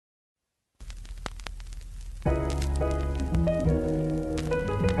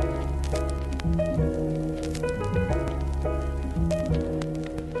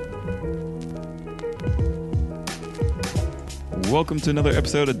welcome to another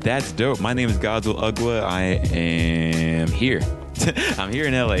episode of That's Dope. My name is Godzilla Ugwa. I am here. I'm here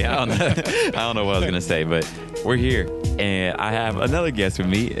in LA. I don't know what I was going to say, but we're here. And I have another guest with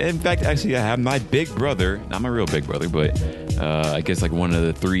me. In fact, actually, I have my big brother. Not my real big brother, but I guess like one of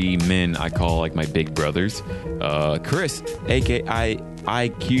the three men I call like my big brothers. Chris, a.k.a.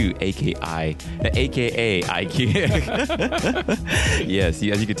 IQ, aka IQ. Yes,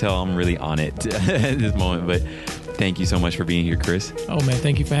 as you can tell, I'm really on it at this moment. But thank you so much for being here, Chris. Oh man,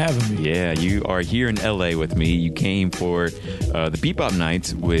 thank you for having me. Yeah, you are here in LA with me. You came for the Bebop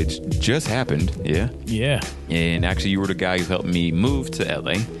Nights, which just happened. Yeah. And actually, you were the guy who helped me move to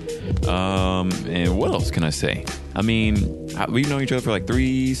LA. And what else can I say? I mean, we've known each other for like 3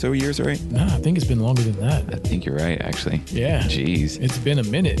 years, right? Nah, I think it's been longer than that. I think you're right, actually. Yeah. Jeez. It's been a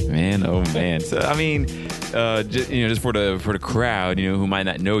minute. Man, oh man. So, I mean, just for the crowd, who might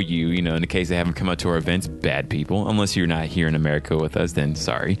not know you, in the case they haven't come out to our events, bad people, unless you're not here in America with us, then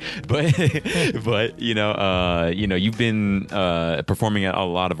sorry. But, you've been performing at a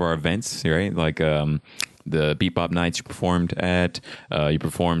lot of our events, right? Like, the Bebop Nights you performed at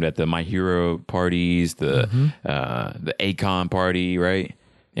the My Hero parties, the Akon party, right?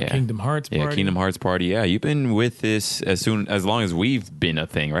 Yeah. Kingdom Hearts party. Yeah, Kingdom Hearts party. Yeah, you've been with this as long as we've been a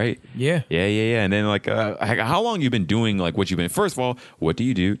thing, right? Yeah. And then like, how long you been doing like what you've been? First of all, what do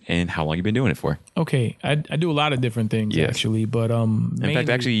you do, and how long you been doing it for? Okay, I do a lot of different things actually, but in fact,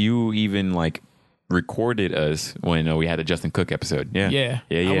 actually, you even like recorded us when we had the Justin Cook episode. Yeah.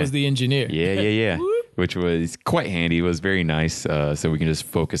 I was the engineer. Yeah. Which was quite handy. It was very nice. So we can just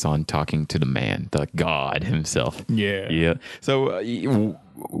focus on talking to the man, the God himself. Yeah. So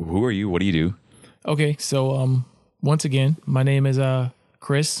who are you? What do you do? Okay. So once again, my name is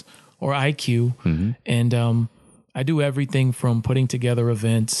Chris, or IQ. And I do everything from putting together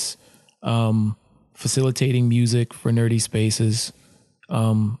events, facilitating music for Nerdy Spaces.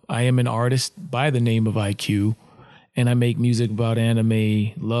 I am an artist by the name of IQ, and I make music about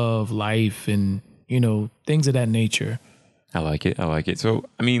anime, love, life, and things of that nature. I like it. So,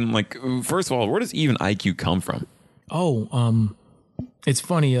 I mean, like, first of all, where does even IQ come from? Oh, it's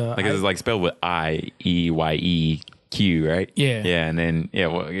funny. It's like spelled with IEYEQ, right? Yeah. Yeah, and then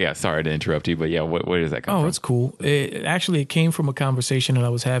sorry to interrupt you, but yeah, where does that come from? Oh, it's cool. It came from a conversation that I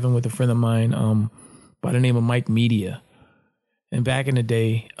was having with a friend of mine, by the name of Mike Media. And back in the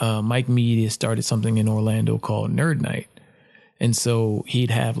day, Mike Media started something in Orlando called Nerd Night. And so he'd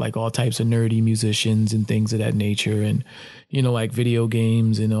have like all types of nerdy musicians and things of that nature, and, like video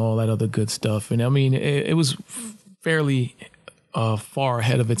games and all that other good stuff. And I mean, it was fairly far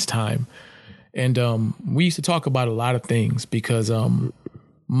ahead of its time. And we used to talk about a lot of things because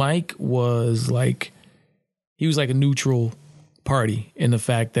Mike was like a neutral party in the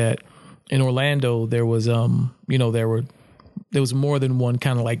fact that in Orlando, there was, there was more than one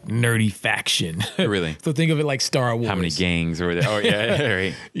kind of like nerdy faction. Really? So think of it like Star Wars. How many gangs were there? Oh, yeah,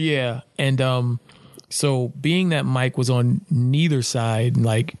 right. Yeah. And so being that Mike was on neither side,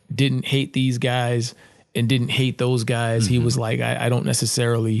 like didn't hate these guys and didn't hate those guys, he was like, I don't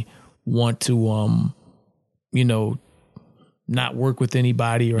necessarily want to, not work with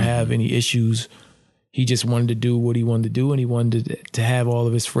anybody or have any issues. He just wanted to do what he wanted to do, and he wanted to have all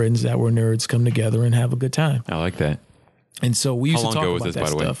of his friends that were nerds come together and have a good time. I like that. And so we used to talk about this, that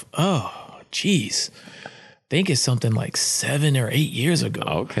stuff. Oh, geez. I think it's something like 7 or 8 years ago.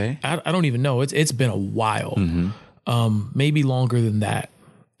 Okay. I don't even know. It's been a while. Maybe longer than that.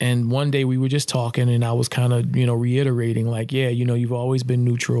 And one day we were just talking, and I was kind of, reiterating like, you've always been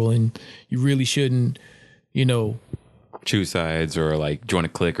neutral, and you really shouldn't, choose sides or like join a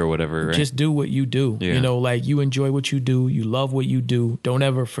clique or whatever, right? Just do what you do. Yeah. Like you enjoy what you do. You love what you do. Don't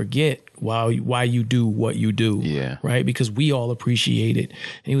ever forget why you do what you do. Yeah. Right? Because we all appreciate it.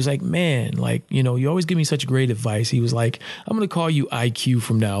 And he was like, man, like, you always give me such great advice. He was like, I'm going to call you IQ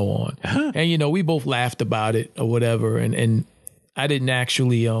from now on. And, we both laughed about it or whatever. And I didn't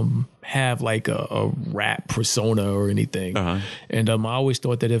actually have like a rap persona or anything. And I always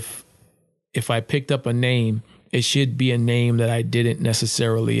thought that if I picked up a name, it should be a name that I didn't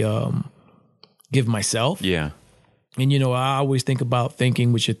necessarily give myself. Yeah. And, I always think about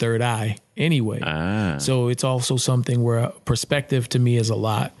thinking with your third eye anyway. So it's also something where perspective to me is a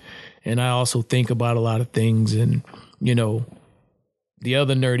lot. And I also think about a lot of things. And, the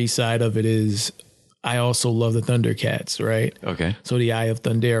other nerdy side of it is I also love the Thundercats, right? Okay. So the Eye of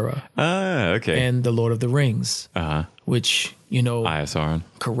Thundera. Okay. And the Lord of the Rings. Which, Eye of Sauron.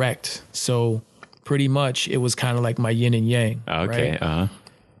 Correct. So pretty much it was kind of like my yin and yang. Okay. Right?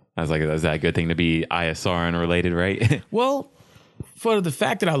 I was like, is that a good thing to be Eye of Sauron related, right? Well, for the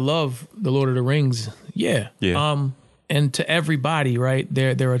fact that I love the Lord of the Rings, yeah. Yeah. and to everybody, right?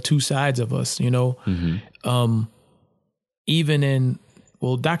 There are two sides of us, you know. Even in,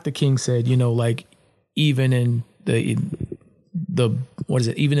 well, Dr. King said, you know, like even in the what is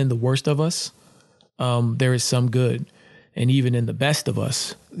it? Even in the worst of us, there is some good, and even in the best of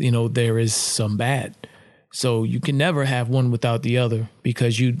us, you know, there is some bad. So you can never have one without the other,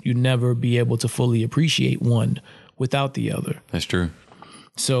 because you never be able to fully appreciate one without the other. That's true.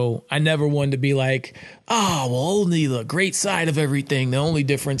 So I never wanted to be like, oh, well, only the great side of everything. The only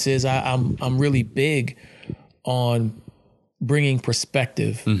difference is I'm really big on bringing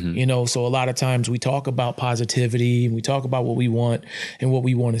perspective, you know. So a lot of times we talk about positivity and we talk about what we want and what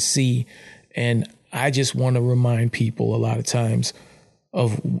we want to see. And I just want to remind people a lot of times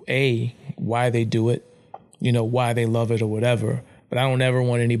of why they do it, you know, why they love it or whatever. But I don't ever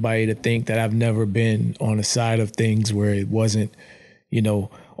want anybody to think that I've never been on a side of things where it wasn't, you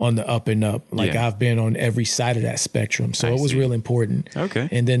know, on the up and up. Like I've been on every side of that spectrum. So it was real important. Okay.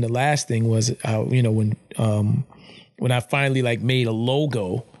 And then the last thing was, you know, when I finally like made a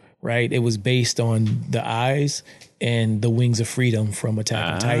logo, right, it was based on the eyes and the wings of freedom from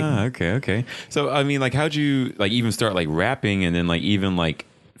Attack on Titan. Okay. So, I mean, like, how'd you like even start like rapping and then like even like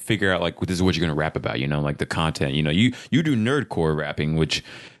figure out like this is what you're going to rap about, you know, like the content, you know, you do nerdcore rapping, which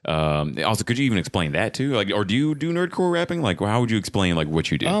also, could you even explain that too? Like, or do you do nerdcore rapping? Like, how would you explain like what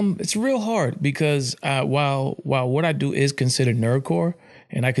you do? It's real hard because while what I do is considered nerdcore,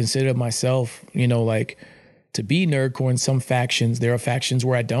 and I consider myself, you know, like to be nerdcore in some factions, there are factions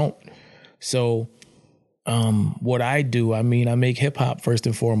where I don't. So what I do, I mean, I make hip hop first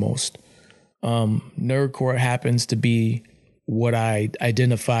and foremost. Nerdcore happens to be what I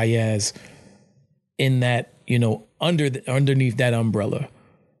identify as in that, you know, underneath that umbrella.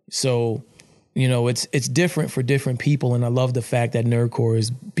 So, you know, it's different for different people. And I love the fact that nerdcore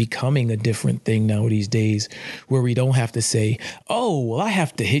is becoming a different thing now these days, where we don't have to say, oh, well, I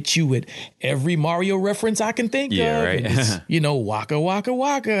have to hit you with every Mario reference I can think of. Right. And you know, waka, waka,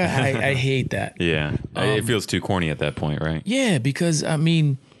 waka. I hate that. Yeah. It feels too corny at that point, right? Yeah, because, I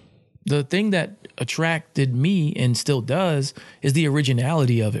mean, the thing that attracted me and still does is the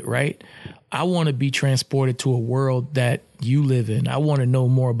originality of it, right? I want to be transported to a world that you live in. I want to know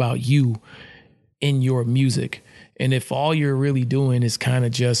more about you in your music. And if all you're really doing is kind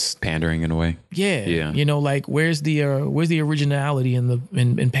of just pandering in a way. Yeah. You know, like where's the originality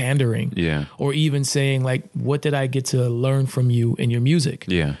in pandering? Yeah. Or even saying like, what did I get to learn from you in your music?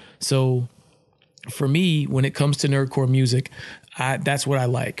 Yeah. So for me, when it comes to nerdcore music, that's what I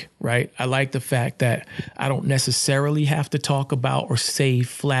like, right? I like the fact that I don't necessarily have to talk about or say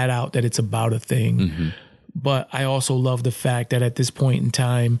flat out that it's about a thing. But I also love the fact that at this point in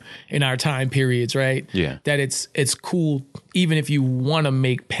time, in our time periods, right? Yeah. That it's cool, even if you want to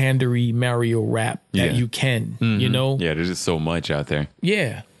make pandery Mario rap, that you can, you know? Yeah, there's just so much out there.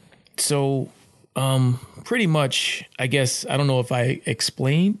 Yeah. So pretty much, I guess, I don't know if I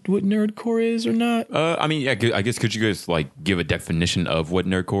explained what nerdcore is or not. I mean, yeah, I guess could you guys like give a definition of what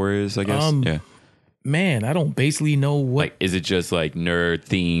nerdcore is, I guess? Yeah. Man, I don't basically know what. Like, is it just like nerd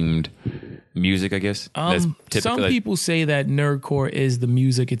themed music, I guess? Some people say that nerdcore is the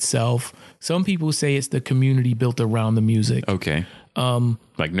music itself. Some people say it's the community built around the music. Okay.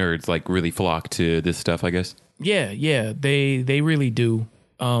 Like nerds like really flock to this stuff, I guess? Yeah, they really do.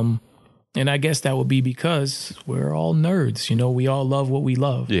 And I guess that would be because we're all nerds. You know, we all love what we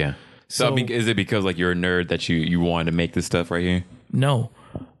love. Yeah. So I mean, is it because like you're a nerd that you wanted to make this stuff right here? No.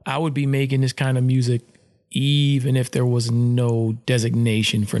 I would be making this kind of music even if there was no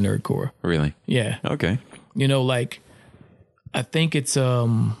designation for nerdcore. Really? Yeah. Okay. You know, like, I think it's a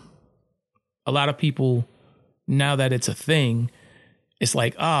lot of people, now that it's a thing, it's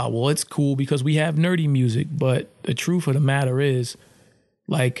like, well, it's cool because we have nerdy music. But the truth of the matter is,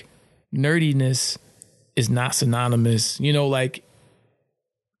 like, nerdiness is not synonymous. You know, like,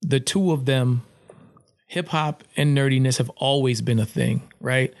 the two of them, hip hop and nerdiness, have always been a thing,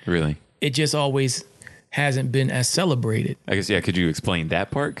 right? Really? It just always hasn't been as celebrated. I guess, yeah. Could you explain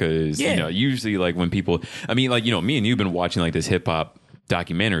that part? Because, you know, usually like when people, I mean, like, you know, me and you've been watching like this hip hop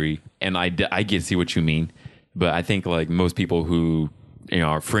documentary, and I get to see what you mean. But I think like most people who, you know,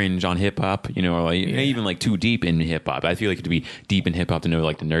 are fringe on hip hop, you know, or like even like too deep in hip hop. I feel like to be deep in hip hop to know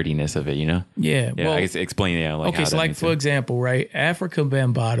like the nerdiness of it, you know? Yeah. Well, I guess explain, like, okay, so like, for example, right, Africa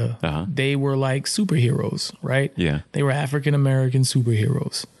Bambaataa, they were like superheroes, right? Yeah. They were African-American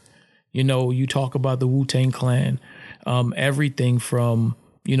superheroes. You know, you talk about the Wu-Tang Clan, everything from,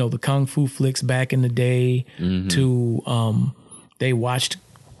 you know, the Kung Fu flicks back in the day to they watched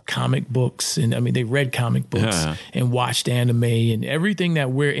comic books, and I mean, they read comic books Yeah. and watched anime, and everything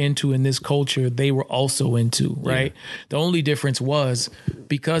that we're into in this culture, they were also into, right? The only difference was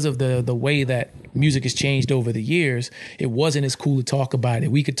because of the way that music has changed over the years, it wasn't as cool to talk about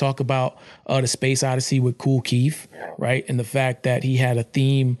it. We could talk about the Space Odyssey with Kool Keith, right? And the fact that he had a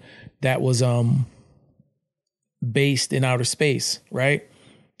theme that was based in outer space, right?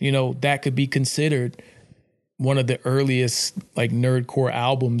 You know, that could be considered one of the earliest like nerdcore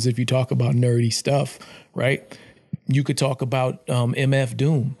albums if you talk about nerdy stuff, right? You could talk about MF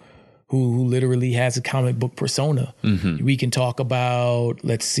Doom, who literally has a comic book persona. We can talk about,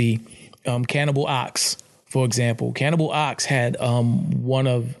 let's see, Cannibal Ox, for example. Cannibal Ox had one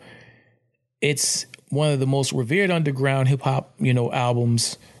of the most revered underground hip hop, you know,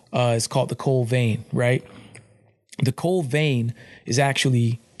 albums. It's called The Cold Vein, right? The Cold Vein is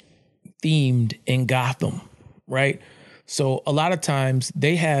actually themed in Gotham, right? So a lot of times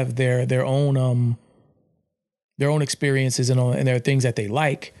they have their own experiences and there are things that they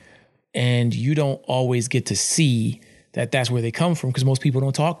like, and you don't always get to see that that's where they come from because most people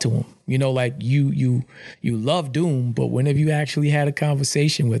don't talk to them. You know, like you love Doom, but when have you actually had a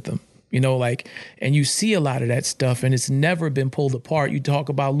conversation with them? You know, like, and you see a lot of that stuff, and it's never been pulled apart. You talk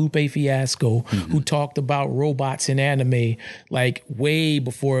about Lupe Fiasco, who talked about robots in anime, like way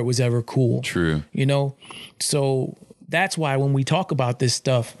before it was ever cool. True. You know, so that's why when we talk about this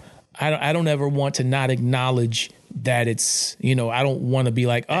stuff, I don't ever want to not acknowledge that it's, you know, I don't want to be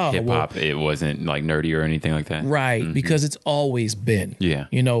like, oh, Hip hop, it wasn't like nerdy or anything like that. Right, because it's always been. Yeah.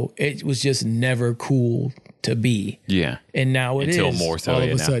 You know, it was just never cool to be. Yeah. And now it is. Until more so, all yeah,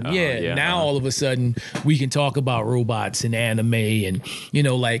 of a now. sudden. Now all of a sudden we can talk about robots and anime and, you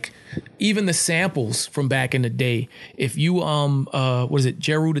know, like even the samples from back in the day. If you what is it,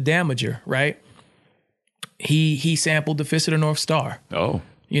 Jeru the Damager, right? He sampled the Fist of the North Star. Oh.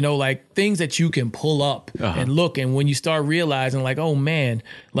 You know, like things that you can pull up and look, and when you start realizing like, oh man,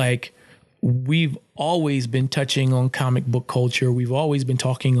 like we've always been touching on comic book culture. We've always been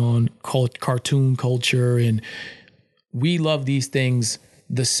talking on cartoon culture, and we love these things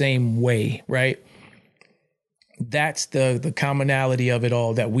the same way, right? That's the commonality of it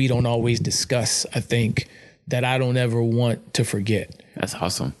all that we don't always discuss, I think, that I don't ever want to forget. That's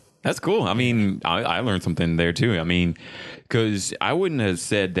awesome. That's cool. I mean, I learned something there too. I mean, because I wouldn't have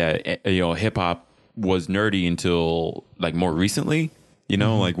said that, you know, hip hop was nerdy until like more recently, you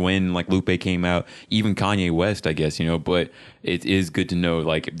know, like when like Lupe came out, even Kanye West, I guess, you know, but it is good to know,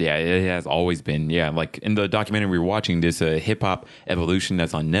 like, yeah, it has always been. Yeah. Like in the documentary we were watching, this hip hop evolution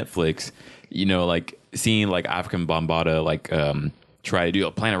that's on Netflix, you know, like seeing like African Bambaataa, like try to do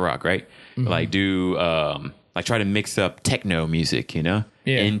a Planet Rock, right? Like do, like try to mix up techno music, you know,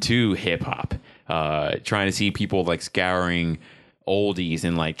 into hip hop, trying to see people like scouring oldies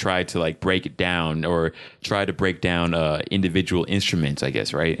and like try to like break it down or try to break down individual instruments, I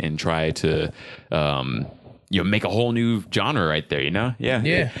guess, right? And try to, you know, make a whole new genre right there, you know?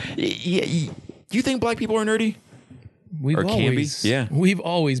 Yeah. You think black people are nerdy? We've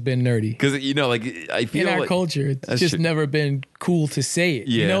always been nerdy. Because, you know, like I feel in our like culture, it's just never been cool to say it.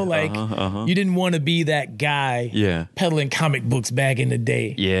 You know, like you didn't want to be that guy peddling comic books back in the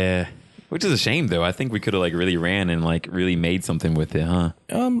day. Yeah. Which is a shame, though. I think we could have like really ran and like really made something with it, huh?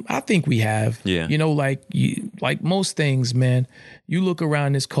 I think we have. Yeah. You know, like most things, man, you look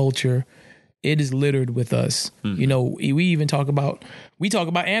around this culture, it is littered with us. You know, we even talk about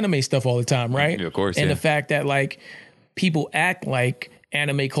anime stuff all the time, right? Yeah, of course. And the fact that like people act like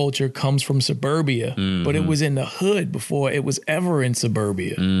anime culture comes from suburbia, but it was in the hood before it was ever in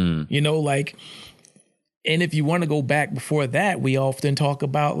suburbia. You know, like, and if you want to go back before that, we often talk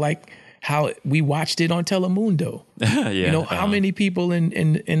about like how we watched it on Telemundo. You know, how many people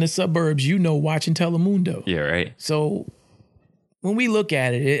in the suburbs, you know, watching Telemundo. Yeah, right. So when we look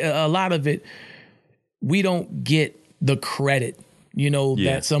at it, a lot of it, we don't get the credit, you know,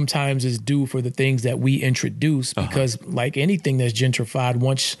 that sometimes is due for the things that we introduce, because like anything that's gentrified,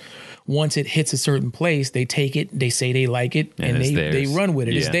 once it hits a certain place, they take it, they say they like it, and they run with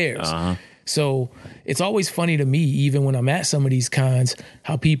it. It's theirs. So it's always funny to me, even when I'm at some of these cons,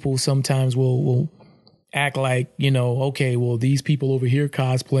 how people sometimes will act like, you know, okay, well, these people over here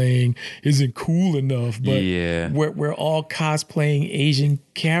cosplaying isn't cool enough, but we're all cosplaying Asian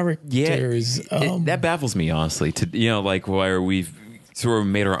characters. That baffles me, honestly, to, you know, like where we've sort of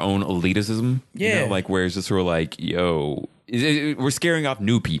made our own elitism, you know, like where it's just sort of like, yo, we're scaring off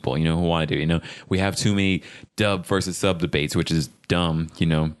new people, you know, who want to do, you know, we have too many dub versus sub debates, which is dumb. You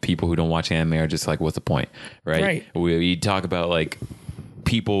know, people who don't watch anime are just like, what's the point? Right. We talk about like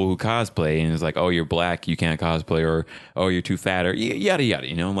people who cosplay, and it's like, oh, you're black, you can't cosplay, or oh, you're too fat, or yada yada,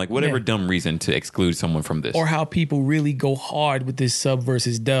 you know, like whatever dumb reason to exclude someone from this. Or how people really go hard with this sub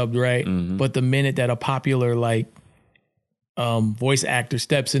versus dubbed, right? But the minute that a popular like voice actor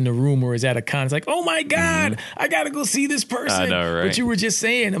steps in the room or is at a con, it's like, oh my God, I gotta go see this person. I know, right? But you were just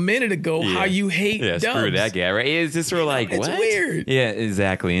saying a minute ago how you hate dubs. Screw that guy, right? It's just sort of like, it's what? weird. Yeah,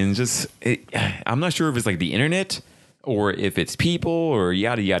 exactly. And just, I'm not sure if it's like the internet or if it's people or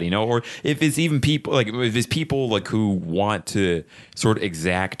yada yada, you know, or if it's even people, like if it's people like who want to sort of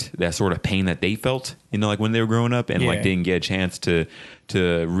exact that sort of pain that they felt, you know, like when they were growing up and like didn't get a chance to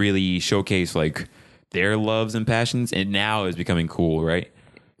really showcase like their loves and passions, and now is becoming cool, right?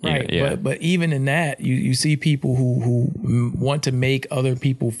 Right. Yeah. But even in that, you see people who want to make other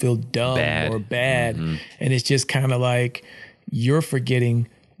people feel dumb or bad. And it's just kind of like you're forgetting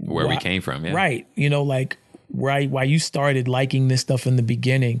where we came from. Yeah. Right. You know, like why you started liking this stuff in the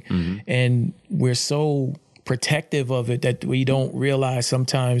beginning. And we're so protective of it that we don't realize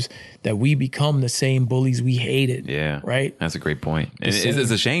sometimes that we become the same bullies we hated. Yeah. Right. That's a great point. And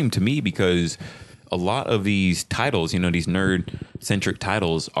it's a shame to me because a lot of these titles, you know, these nerd-centric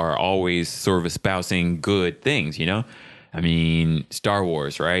titles are always sort of espousing good things, you know? I mean, Star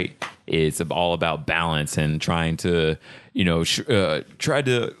Wars, right? It's all about balance and trying to, you know, try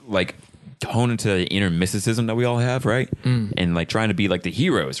to, like, hone into the inner mysticism that we all have, right? And, like, trying to be, like, the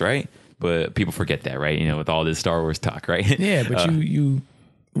heroes, right? But people forget that, right? You know, with all this Star Wars talk, right? Yeah, but we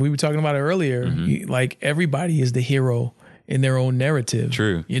were talking about it earlier. Like, everybody is the hero in their own narrative.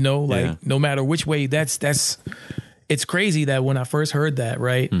 True. You know, like no matter which way, it's crazy that when I first heard that,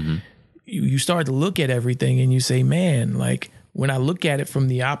 right, you start to look at everything and you say, man, like when I look at it from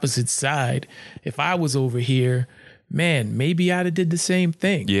the opposite side, if I was over here, man, maybe I'd have did the same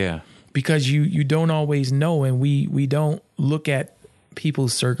thing. Yeah. Because you don't always know, and we don't look at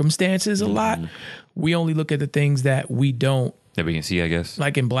people's circumstances a lot. We only look at the things that we don't, that we can see, I guess.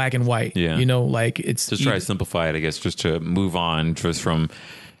 Like in black and white. Yeah. You know, like it's just try to simplify it, I guess, just to move on just from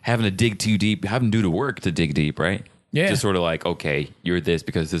having to dig too deep, having to do the work to dig deep, right? Yeah. Just sort of like, okay, you're this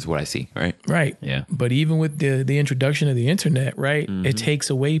because this is what I see, right? Right. Yeah. But even with the introduction of the internet, right, it takes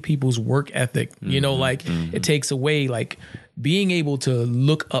away people's work ethic. You know, like it takes away like being able to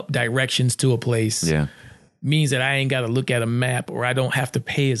look up directions to a place. Yeah. Means that I ain't got to look at a map, or I don't have to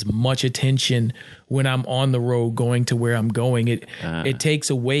pay as much attention when I'm on the road going to where I'm going. It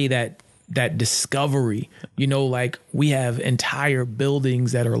takes away that discovery. You know, like we have entire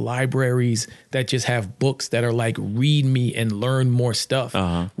buildings that are libraries that just have books that are like, read me and learn more stuff.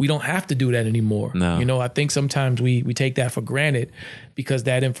 We don't have to do that anymore. No. You know, I think sometimes we take that for granted because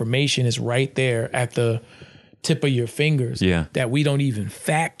that information is right there at the tip of your fingers, that we don't even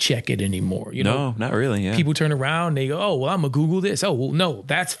fact check it anymore. You know, no, not really. Yeah. People turn around, they go, oh, well, I'm gonna Google this. Oh, well, no,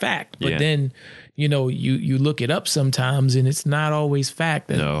 that's fact. But then, you know, you look it up sometimes and it's not always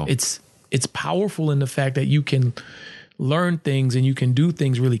fact. And it's powerful in the fact that you can learn things and you can do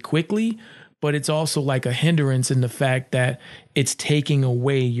things really quickly, but it's also like a hindrance in the fact that it's taking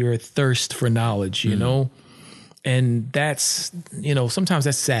away your thirst for knowledge, you know? And that's, you know, sometimes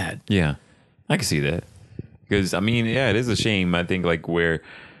that's sad. Yeah, I can see that. Because, I mean, yeah, it is a shame, I think, like, where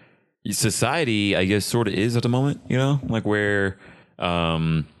society, I guess, sort of is at the moment, you know? Like, where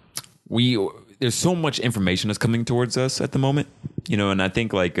there's so much information that's coming towards us at the moment, you know? And I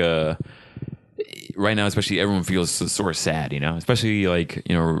think, like, right now, especially, everyone feels sort of sad, you know? Especially, like,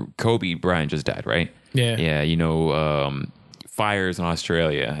 you know, Kobe Bryant just died, right? Yeah. Yeah, you know, fires in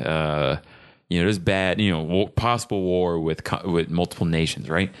Australia. You know, there's bad, you know, possible war with multiple nations,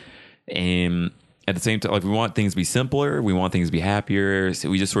 right? And at the same time, like we want things to be simpler, we want things to be happier, so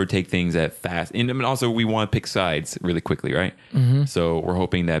we just sort of take things at fast. And I mean, also we want to pick sides really quickly, right? So we're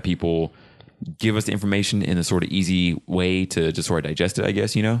hoping that people give us the information in a sort of easy way to just sort of digest it, I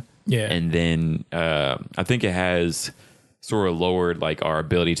guess, you know? Yeah. And then I think it has sort of lowered like our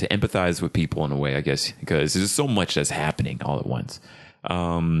ability to empathize with people in a way, I guess, because there's so much that's happening all at once.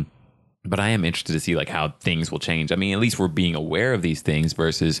 But I am interested to see like how things will change. I mean, at least we're being aware of these things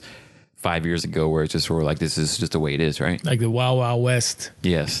versus 5 years ago where it's just sort of like, this is just the way it is, right? Like the Wild Wild West.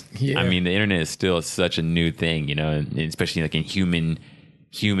 Yes. Yeah. I mean, the internet is still such a new thing, you know, and especially like in humanity,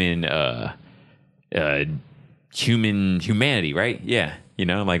 right? Yeah. You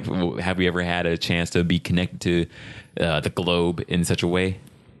know, like, have we ever had a chance to be connected to the globe in such a way?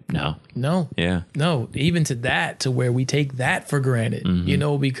 No. Yeah. No, even to that, to where we take that for granted, you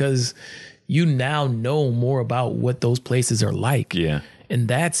know, because you now know more about what those places are like. Yeah. And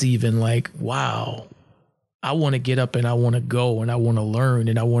that's even like, wow, I want to get up and I want to go and I want to learn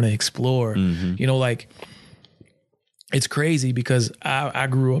and I want to explore. You know, like it's crazy because I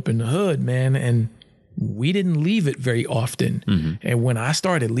grew up in the hood, man, and we didn't leave it very often. And when I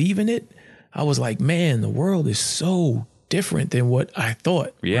started leaving it, I was like, man, the world is so different than what I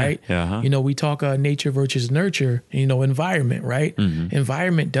thought, right? Uh-huh. You know, we talk nature versus nurture, you know, environment, right?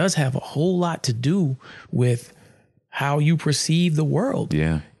 Environment does have a whole lot to do with how you perceive the world.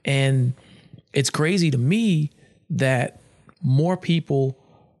 Yeah. And it's crazy to me that more people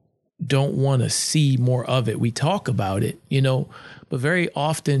don't want to see more of it. We talk about it, you know, but very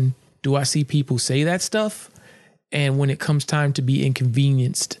often do I see people say that stuff. And when it comes time to be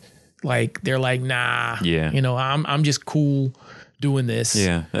inconvenienced, like they're like, nah, you know, I'm just cool doing this.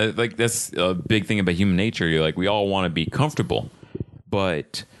 Yeah. Like that's a big thing about human nature. You're like, we all want to be comfortable,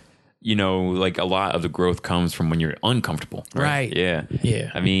 but you know, like a lot of the growth comes from when you're uncomfortable. Right. Yeah.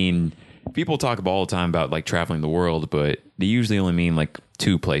 Yeah. I mean, people talk all the time about like traveling the world, but they usually only mean like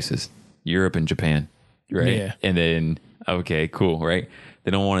 2 places, Europe and Japan. Right. Yeah. And then, okay, cool. Right.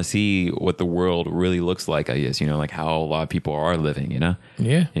 They don't want to see what the world really looks like, I guess, you know, like how a lot of people are living, you know?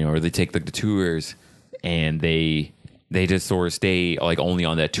 Yeah. You know, or they take like the tours and they just sort of stay like only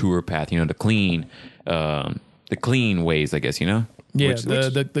on that tour path, you know, the clean ways, I guess, you know? Yeah,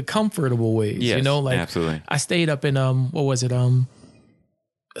 the comfortable ways, yes, you know, like absolutely. I stayed up in what was it,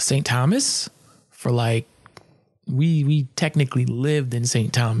 St. Thomas for like we technically lived in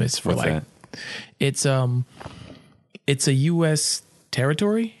St. Thomas for What's like that? it's a US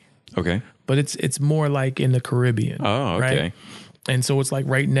territory, Okay. but it's more like in the Caribbean. Oh, okay. Right? And so it's like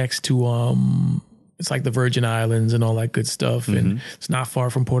right next to it's like the Virgin Islands and all that good stuff, and it's not far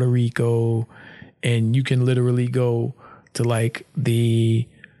from Puerto Rico, and you can literally go to like the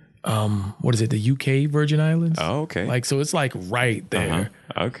what is it, the UK Virgin Islands? Oh, okay. Like, so it's like right there.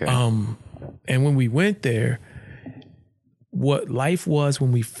 Okay. And when we went there, what life was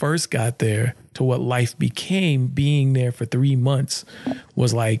when we first got there to what life became being there for 3 months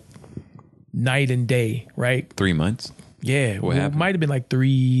was like night and day, right? 3 months? Yeah. What happened? It might have been like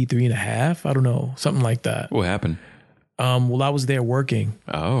 3.5. I don't know. Something like that. What happened? Well, I was there working.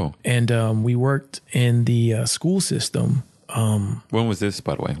 Oh. And we worked in the school system. When was this,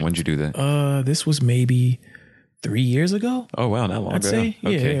 by the way? When did you do that? This was maybe 3 years ago. Oh, wow. Not long I'd ago. say.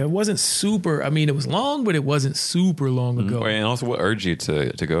 Okay. Yeah, it wasn't super. I mean, it was long, but it wasn't super long ago. And also, what urged you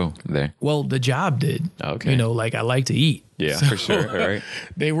to go there? Well, the job did. Okay. You know, like I like to eat. Yeah, So, for sure. All right.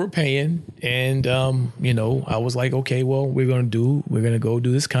 They were paying, and you know, I was like, okay, well, we're gonna go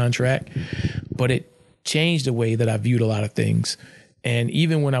do this contract, but it changed the way that I viewed a lot of things. And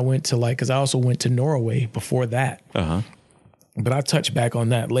even when I went to because I also went to Norway before that, but I'll touch back on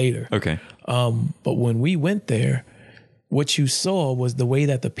that later. Okay. But when we went there, what you saw was the way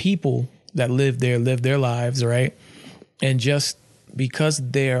that the people that lived there lived their lives, right? And just because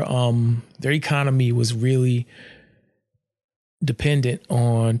their economy was really dependent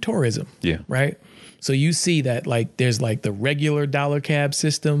on tourism. Yeah. Right. So you see that like there's like the regular dollar cab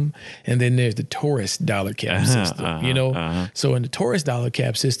system, and then there's the tourist dollar cab system, you know? So in the tourist dollar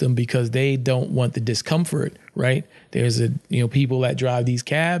cab system, because they don't want the discomfort, right? There's people that drive these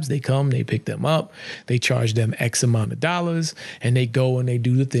cabs, they come, they pick them up, they charge them X amount of dollars, and they go and they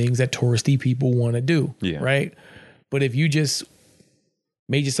do the things that touristy people want to do. Yeah. Right. But if you just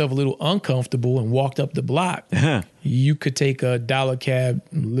made yourself a little uncomfortable and walked up the block, you could take a dollar cab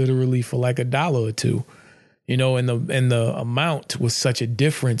literally for like $1 or $2, you know, and the amount was such a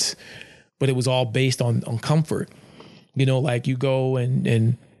difference, but it was all based on comfort. You know, like you go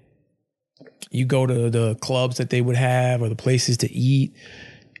and you go to the clubs that they would have or the places to eat.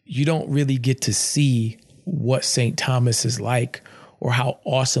 You don't really get to see what St. Thomas is like or how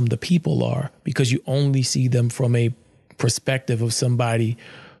awesome the people are, because you only see them from a perspective of somebody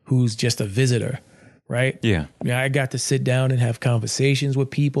who's just a visitor, right? Yeah. I got to sit down and have conversations with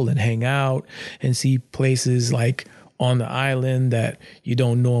people and hang out and see places like on the island that you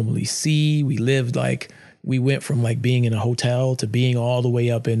don't normally see. We went from like being in a hotel to being all the way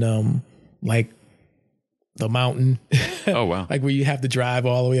up in like the mountain. Oh, wow. Like where you have to drive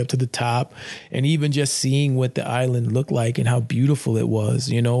all the way up to the top, and even just seeing what the island looked like and how beautiful it was,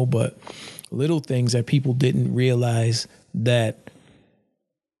 you know, but little things that people didn't realize that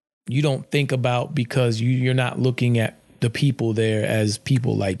you don't think about because you're not looking at the people there as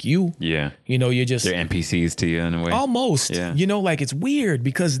people like you. Yeah. You know, you're just... They're NPCs to you in a way. Almost. Yeah. You know, like it's weird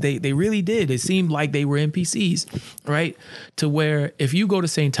because they really did. It seemed like they were NPCs, right? To where if you go to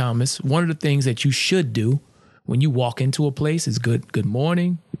St. Thomas, one of the things that you should do when you walk into a place is good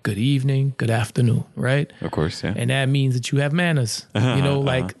morning, good evening, good afternoon, right? Of course, yeah. And that means that you have manners. You know,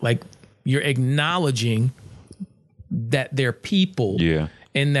 like you're acknowledging that they're people, Yeah.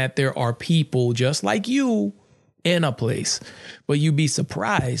 and that there are people just like you in a place. But you'd be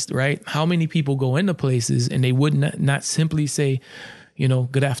surprised, right? How many people go into places and they would not simply say, you know,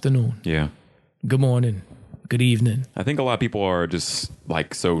 good afternoon, Yeah. good morning, good evening. I think a lot of people are just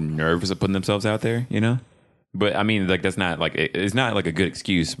like so nervous of putting themselves out there, you know? But I mean, like, that's not like, it's not like a good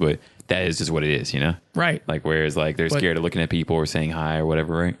excuse, but that is just what it is, you know? Right. Like, whereas like they're scared of looking at people or saying hi or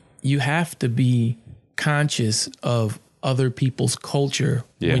whatever, right? You have to be conscious of other people's culture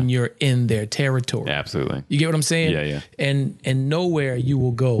when you're in their territory. Absolutely. You get what I'm saying? Yeah, yeah. And nowhere you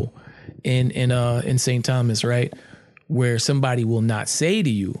will go in St. Thomas, right, where somebody will not say to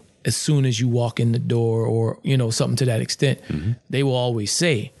you as soon as you walk in the door or, you know, something to that extent. They will always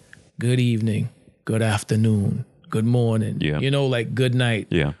say, good evening, good afternoon, good morning, you know, like good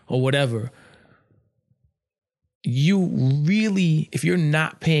night or whatever. You really, if you're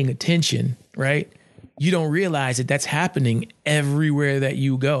not paying attention, right, you don't realize that that's happening everywhere that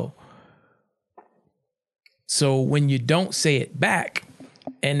you go. So when you don't say it back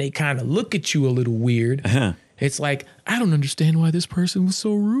and they kind of look at you a little weird, it's like, I don't understand why this person was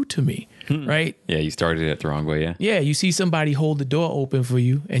so rude to me, right? Yeah, you started it the wrong way, yeah. Yeah, you see somebody hold the door open for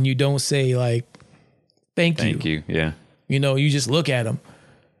you and you don't say like, thank you. Yeah. You know, you just look at them.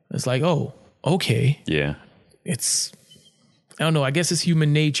 It's like, oh, okay. Yeah. It's, I don't know, I guess it's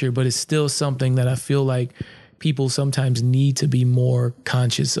human nature, but it's still something that I feel like people sometimes need to be more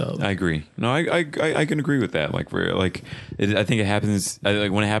conscious of. I agree. No, I can agree with that. Like, I think it happens,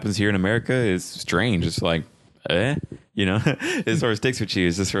 like when it happens here in America, it's strange. It's like, you know, it sort of sticks with you.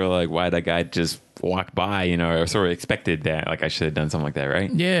 It's just sort of like, why that guy just walked by, you know, or sort of expected that, like I should have done something like that,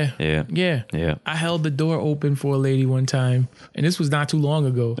 right? Yeah. I held the door open for a lady one time, and this was not too long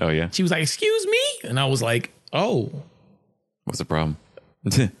ago. Oh, yeah? She was like, excuse me? And I was like, oh. What's the problem?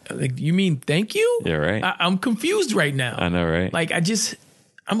 Like, you mean thank you? Yeah, right. I'm confused right now. I know, right? Like,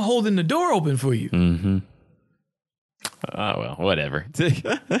 I'm holding the door open for you. Mm-hmm. Oh, well, whatever.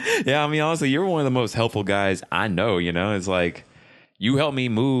 Yeah, I mean, honestly, you're one of the most helpful guys I know, you know? It's like, you helped me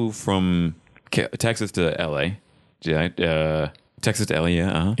move from Texas to L.A. Texas to L.A.,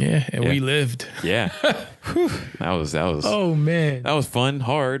 yeah. Yeah, and we lived. Yeah. That was. Oh, man. That was fun,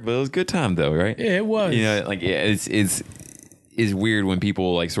 hard, but it was a good time, though, right? Yeah, it was. You know, like, yeah, it's weird when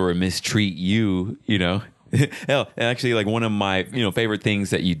people, like, sort of mistreat you, you know? Hell, actually, like, one of my, you know, favorite things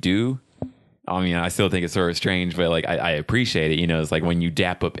that you do, I mean, I still think it's sort of strange, but like I appreciate it. You know, it's like when you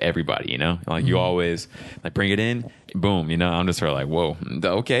dap up everybody. You know, like you always like bring it in, boom. You know, I'm just sort of like, whoa,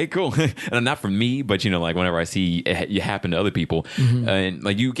 okay, cool. And not from me, but you know, like whenever I see it happen to other people, and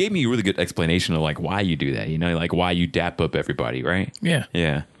like you gave me a really good explanation of like why you do that. You know, like why you dap up everybody, right? Yeah,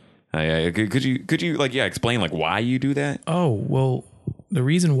 yeah. Could you like explain like why you do that? Oh well, the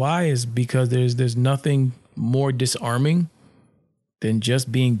reason why is because there's nothing more disarming than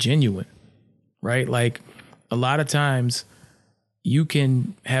just being genuine. Right? Like a lot of times you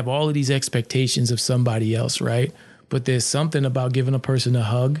can have all of these expectations of somebody else, right? But there's something about giving a person a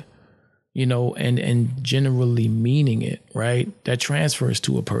hug, you know, and generally meaning it, right? That transfers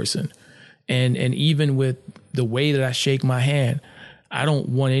to a person. And even with the way that I shake my hand, I don't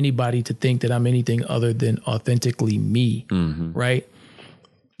want anybody to think that I'm anything other than authentically me, right?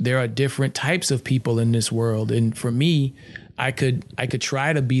 There are different types of people in this world. And for me, I could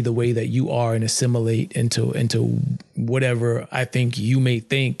try to be the way that you are and assimilate into whatever I think you may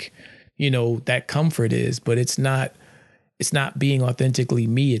think, you know, that comfort is, but it's not being authentically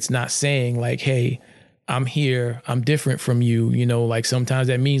me. It's not saying like, hey, I'm here, I'm different from you. You know, like sometimes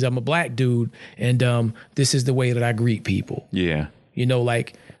that means I'm a black dude and this is the way that I greet people. Yeah. You know,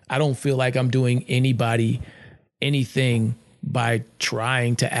 like I don't feel like I'm doing anybody anything by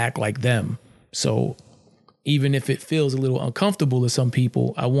trying to act like them. So even if it feels a little uncomfortable to some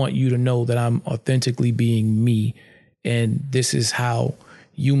people, I want you to know that I'm authentically being me. And this is how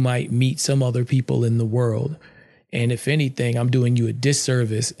you might meet some other people in the world. And if anything, I'm doing you a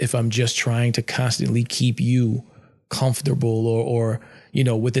disservice if I'm just trying to constantly keep you comfortable or you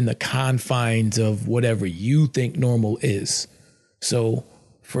know, within the confines of whatever you think normal is. So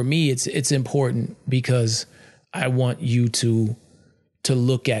for me, it's important because I want you to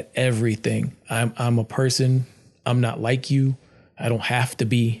look at everything. I'm a person. I'm not like you. I don't have to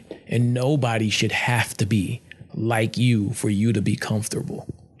be, and nobody should have to be like you for you to be comfortable.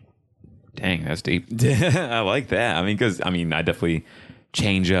 Dang, that's deep. I like that. I mean, because I definitely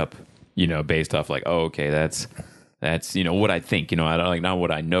change up, you know, based off like, oh, okay, that's you know what I think. You know, I don't like not what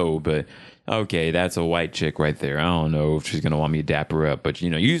I know, but okay, that's a white chick right there. I don't know if she's gonna want me to dap her up, but you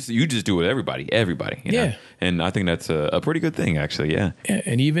know, you just do it. Everybody. You know? And I think that's a pretty good thing, actually. Yeah.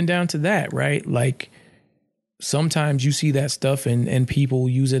 And even down to that, right? Like sometimes you see that stuff and people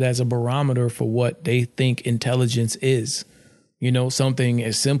use it as a barometer for what they think intelligence is. You know, something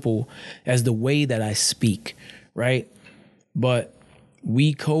as simple as the way that I speak, right? But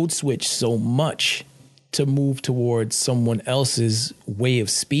we code switch so much to move towards someone else's way of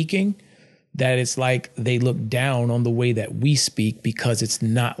speaking that it's like they look down on the way that we speak because it's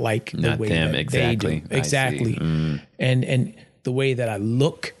not like the way them, that exactly. they do. Exactly. Mm. And the way that I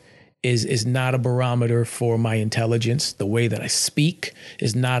look is not a barometer for my intelligence. The way that I speak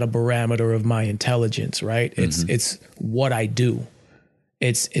is not a barometer of my intelligence, right? It's what I do.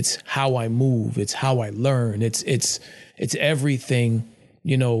 It's how I move. It's how I learn. It's everything,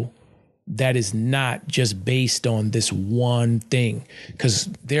 you know, that is not just based on this one thing. Because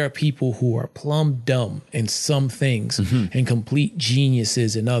there are people who are plumb dumb in some things and complete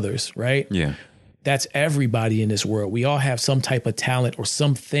geniuses in others, right? Yeah. That's everybody in this world. We all have some type of talent or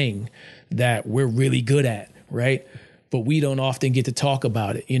something that we're really good at, right? But we don't often get to talk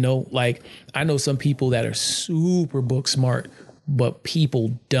about it, you know? Like, I know some people that are super book smart, but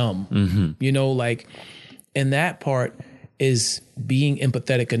people dumb, you know? Like, and that part is being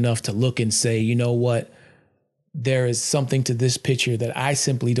empathetic enough to look and say, you know what? There is something to this picture that I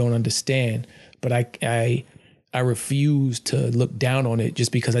simply don't understand, but I refuse to look down on it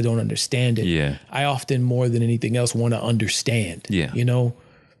just because I don't understand it. Yeah. I often, more than anything else, want to understand. Yeah. You know?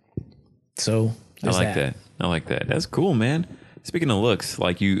 So I like that. I like that. That's cool, man. Speaking of looks,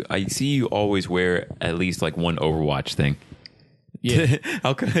 like I see you always wear at least like one Overwatch thing. Yeah.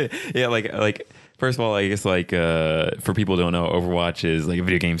 How could, yeah, like first of all, I guess like for people who don't know, Overwatch is like a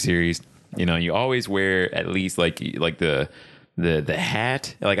video game series. You know, you always wear at least like the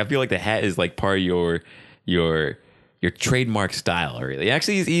hat. Like I feel like the hat is like part of your trademark style, really.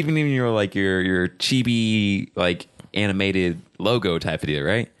 Actually, it's even in your like your chibi like animated logo type of deal,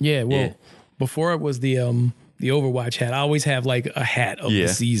 right? Yeah, well, before it was the Overwatch hat, I always have like a hat of the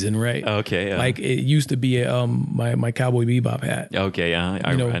season, right? Okay. Like it used to be my Cowboy Bebop hat. Okay,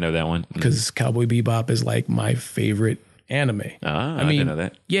 I know that one. Because Cowboy Bebop is like my favorite anime. I didn't know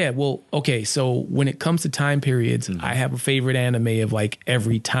that. Yeah, well, okay, so when it comes to time periods, I have a favorite anime of like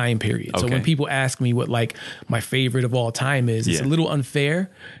every time period. So when people ask me what like my favorite of all time is, it's a little unfair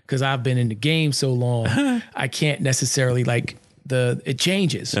because I've been in the game so long, I can't necessarily like it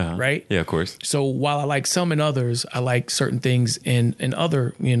changes, right? Yeah, of course. So while I like some and others, I like certain things in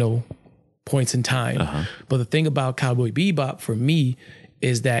other, you know, points in time. But the thing about Cowboy Bebop for me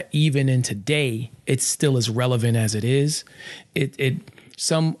is that even in today, it's still as relevant as it is.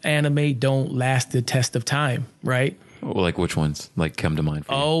 Some anime don't last the test of time, right? Well, like which ones like come to mind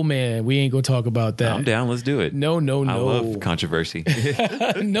for you? Oh man, we ain't gonna talk about that. I'm down. Let's do it. No. I love controversy.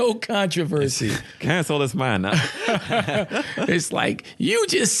 No controversy. Cancel this mine now. It's like, you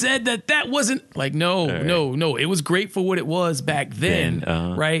just said that wasn't like, no. It was great for what it was back then,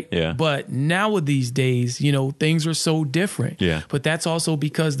 right? Yeah. But now with these days, you know, things are so different. Yeah. But that's also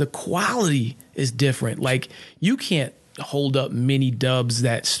because the quality is different. Like you can't hold up many dubs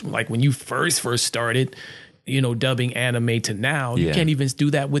that's like when you first started, you know, dubbing anime to now. You can't even do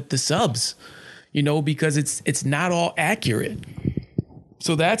that with the subs, you know, because it's not all accurate.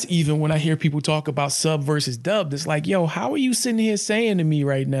 So that's even when I hear people talk about sub versus dubbed, it's like, yo, how are you sitting here saying to me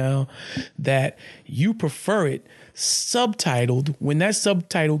right now that you prefer it subtitled when that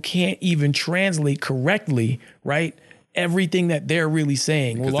subtitle can't even translate correctly, right? Everything that they're really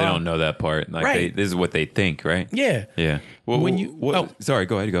saying. Because they don't know that part. Like right. This is what they think, right? Yeah. Yeah. Well, sorry,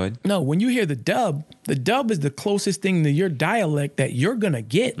 go ahead. No, when you hear the dub is the closest thing to your dialect that you're going to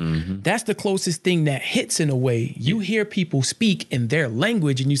get. That's the closest thing that hits in a way. You hear people speak in their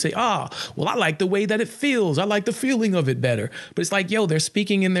language and you say, well, I like the way that it feels. I like the feeling of it better. But it's like, yo, they're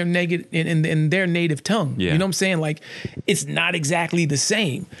speaking in their in their native tongue. Yeah. You know what I'm saying? Like, it's not exactly the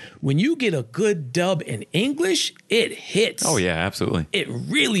same. When you get a good dub in English, it hits. Oh, yeah, absolutely. It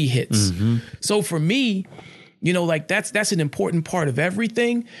really hits. So for me, you know, like that's an important part of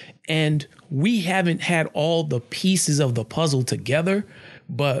everything. And we haven't had all the pieces of the puzzle together.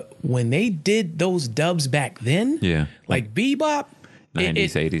 But when they did those dubs back then, like Bebop,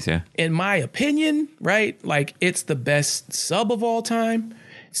 90s, 80s, yeah. In my opinion, right? Like it's the best sub of all time.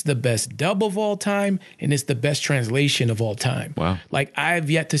 It's the best dub of all time. And it's the best translation of all time. Wow. Like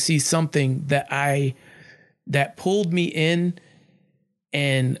I've yet to see something that pulled me in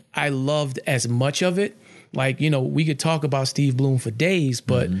and I loved as much of it. Like, you know, we could talk about Steve Bloom for days,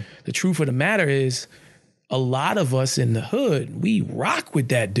 but the truth of the matter is a lot of us in the hood, we rock with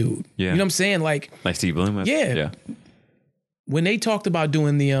that dude. Yeah. You know what I'm saying? Like Steve Bloom? Yeah. When they talked about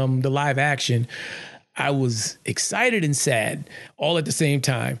doing the live action, I was excited and sad all at the same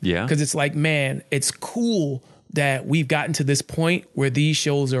time. Yeah. Because it's like, man, it's cool, that we've gotten to this point where these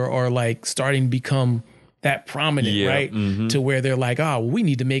shows are like starting to become that prominent, right? To where they're like, oh, we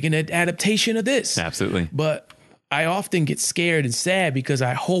need to make an adaptation of this. Absolutely. But I often get scared and sad because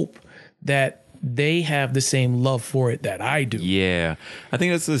I hope that they have the same love for it that I do. Yeah. I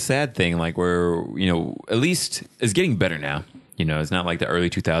think that's the sad thing. Like, where, at least it's getting better now. It's not like the early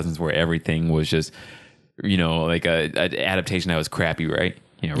 2000s where everything was just, like a adaptation that was crappy, right?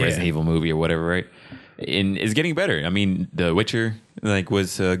 Resident Evil movie or whatever, right? And it's getting better. I mean, The Witcher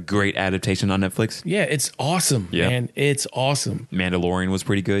was a great adaptation on Netflix. Yeah, it's awesome, man. It's awesome. Mandalorian was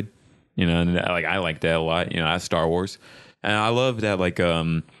pretty good. And I like that a lot. That's Star Wars, and I love that. Like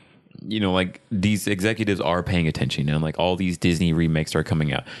these executives are paying attention, and like all these Disney remakes are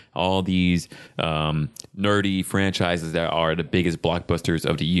coming out. All these nerdy franchises that are the biggest blockbusters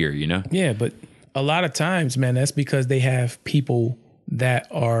of the year. Yeah, but a lot of times, man, that's because they have people that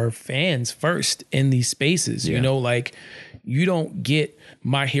are fans first in these spaces. Like you don't get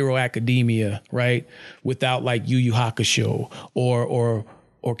My Hero Academia, right, without like Yu Yu Hakusho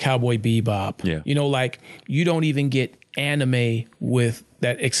or Cowboy Bebop. Like you don't even get anime with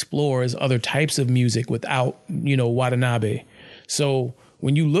that explores other types of music without, Watanabe. So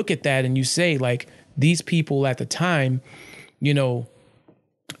when you look at that and you say like these people at the time,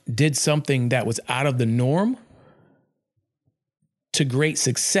 did something that was out of the norm to great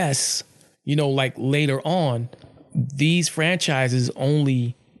success, like later on, these franchises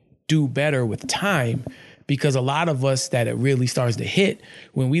only do better with time, because a lot of us that it really starts to hit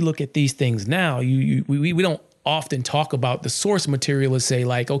when we look at these things now, we don't often talk about the source material and say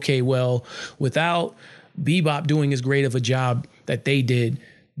like, okay, well, without Bebop doing as great of a job that they did,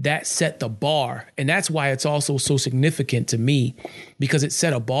 that set the bar. And that's why it's also so significant to me, because it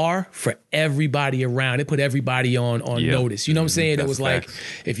set a bar for everybody around. It put everybody on notice. You know what I'm saying? That's it was facts. like,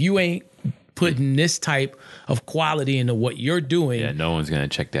 if you ain't putting this type of quality into what you're doing, no one's going to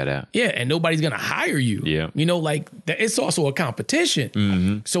check that out. Yeah, and nobody's going to hire you. Yeah. It's also a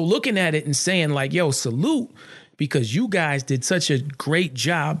competition. So looking at it and saying like, yo, salute, because you guys did such a great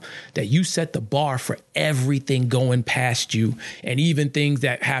job that you set the bar for everything going past you, and even things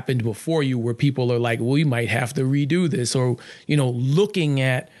that happened before you where people are like, well, we might have to redo this, or, looking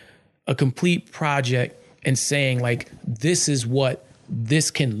at a complete project and saying like, this is what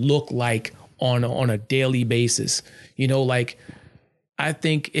this can look like on a daily basis. Like I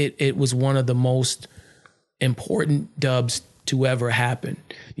think it was one of the most important dubs to ever happen.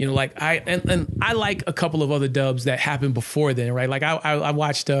 I like a couple of other dubs that happened before then, right? Like I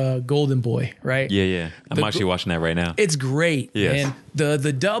watched Golden Boy, right? Yeah. I'm actually watching that right now. It's great. Yes. And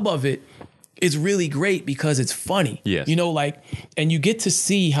the dub of it is really great because it's funny. Yes. And you get to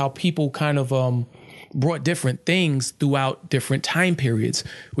see how people kind of brought different things throughout different time periods,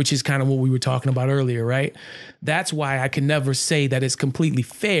 which is kind of what we were talking about earlier, right? That's why I can never say that it's completely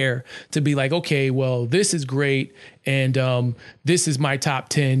fair to be like, okay, well, this is great and this is my top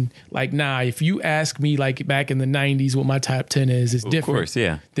 10. Like, nah, if you ask me like back in the 90s what my top 10 is, it's different, of course,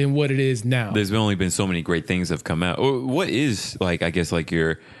 yeah, than what it is now. There's only been so many great things have come out. What is like, I guess, like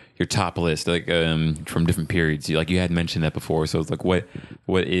your top list, like from different periods? You had mentioned that before, so it's like what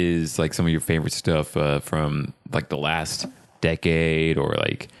is like some of your favorite stuff from like the last decade, or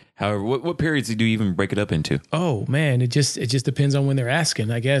like however, what periods do you even break it up into? Oh man, it just depends on when they're asking,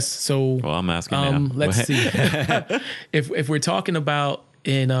 I guess. So well, I'm asking now. Let's see. if we're talking about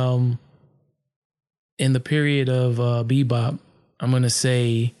in the period of Bebop, I'm gonna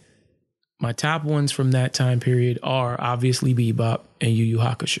say my top ones from that time period are obviously Bebop and Yu Yu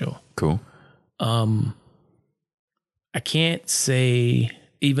Hakusho. Cool. I can't say,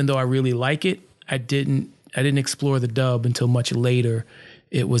 even though I really like it, I didn't explore the dub until much later.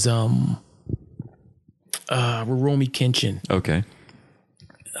 It was Rurouni Kenshin. Okay.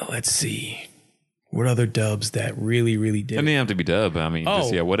 Let's see. What other dubs that really, really did? It didn't have to be dub. I mean,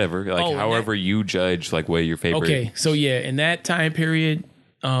 just whatever. Like however you judge like what your favorite. Okay, so yeah, in that time period,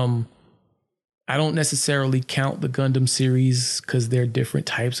 I don't necessarily count the Gundam series because they're different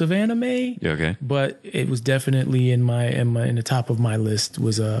types of anime. Yeah, okay. But it was definitely in the top of my list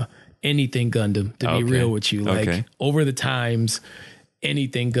was anything Gundam, to be real with you. Like over the times,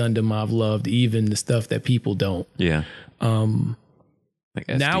 anything Gundam I've loved, even the stuff that people don't. Yeah. Like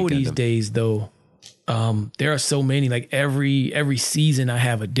nowadays days though, there are so many, like every season I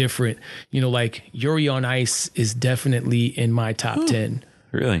have a different, like Yuri on Ice is definitely in my top 10.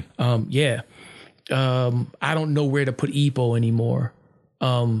 Really? Yeah. I don't know where to put Ippo anymore.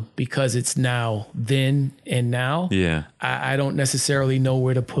 Because it's now then and now. Yeah. I don't necessarily know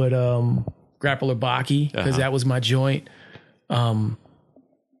where to put Grappler Baki, because that was my joint.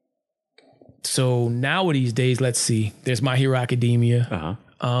 So nowadays days, let's see. There's My Hero Academia.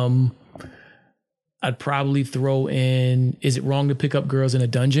 I'd probably throw in Is It Wrong to Pick Up Girls in a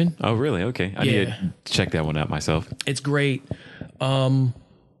Dungeon? Oh, really? Okay. I need to check that one out myself. It's great. Demon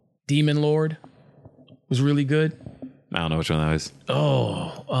Lord was really good. I don't know which one that is.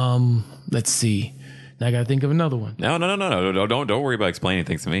 Let's see. Now I gotta think of another one. No. Don't worry about explaining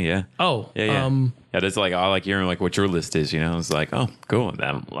things to me. Yeah. Oh, Yeah. Yeah. That's like, I like hearing like what your list is, you know? It's like, oh, cool.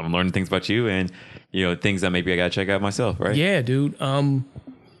 I'm learning things about you and, you know, things that maybe I gotta check out myself, right? yeah, dude.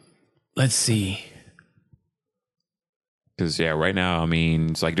 Let's see. Because right now, I mean,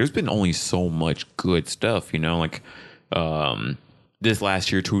 it's like there's been only so much good stuff, you know, like this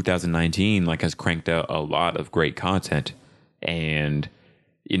last year, 2019, like has cranked out a lot of great content, and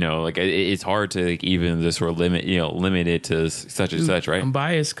you know, like it's hard to like, even just sort of limit it to such and such, right? I'm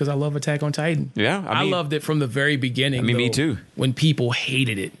biased because I love Attack on Titan. Yeah, I loved it from the very beginning. I mean, me too. When people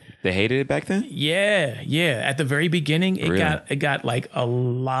hated it. They hated it back then? Yeah. At the very beginning, it got like a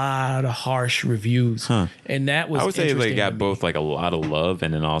lot of harsh reviews. And that was I would say interesting they got to me. both like a lot of love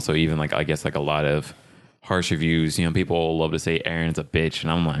and then also even like I guess like a lot of harsh reviews. You know, people love to say Aaron's a bitch,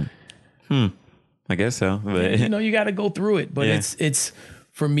 and I'm like, I guess so. But You know, you got to go through it. But it's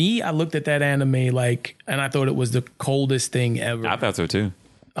for me, I looked at that anime like, and I thought it was the coldest thing ever. I thought so too.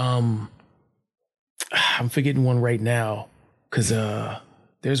 I'm forgetting one right now because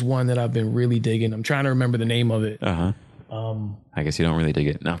there's one that I've been really digging. I'm trying to remember the name of it. I guess you don't really dig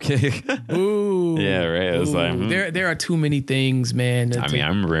it. No, I'm kidding. Ooh. Yeah, right. It was like, There are too many things, man. I mean, I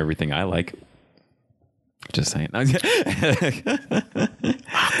remember everything I like. Just saying.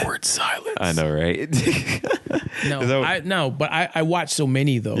 Awkward silence. I know, right? But I watched so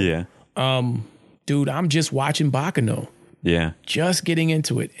many though. Yeah. Dude, I'm just watching Baccano. Yeah. Just getting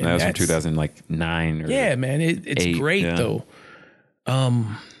into it. And That was from 2009 or yeah, man. It's 8, great though.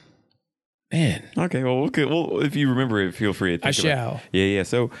 Man. Okay, well, if you remember it, feel free to think I about shall. it. Yeah.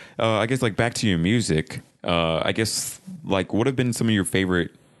 So, I guess like back to your music. I guess like what have been some of your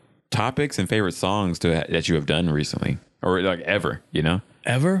favorite topics and favorite songs that you have done recently, or like ever? You know,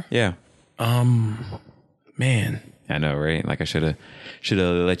 Ever? yeah. Man. I know, right? Like I should have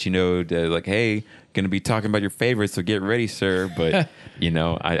let you know that like, hey, gonna be talking about your favorites, so get ready, sir. But you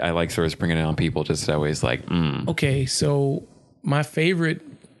know, I like sort of springing it on people just that way. It's like, Okay, so my favorite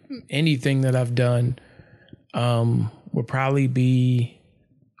anything that I've done would probably be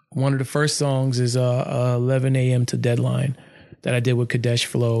one of the first songs is 11 a.m. to Deadline that I did with Kadesh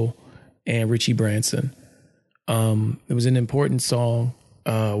Flow and Richie Branson. It was an important song.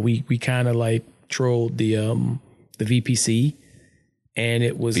 We kind of like trolled the VPC, and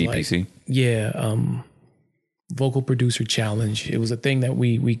it was VPC? like vocal producer challenge. It was a thing that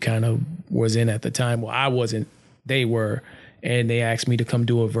we kind of was in at the time. Well, I wasn't, they were, and they asked me to come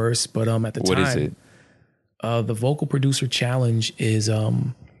do a verse, but at the time, what is it? The vocal producer challenge is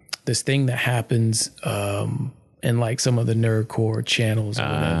this thing that happens in like some of the nerdcore channels or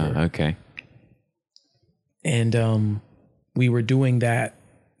whatever. Okay. And we were doing that.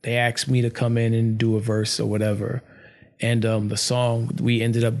 They asked me to come in and do a verse or whatever. And the song we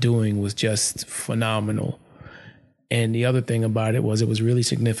ended up doing was just phenomenal. And the other thing about it was really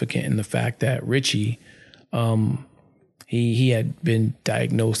significant in the fact that Richie, he had been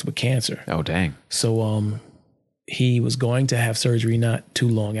diagnosed with cancer. Oh, dang. So he was going to have surgery not too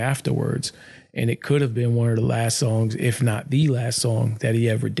long afterwards. And it could have been one of the last songs, if not the last song that he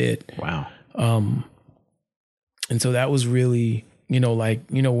ever did. Wow. And so that was really,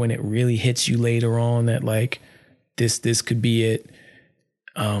 when it really hits you later on that like this could be it.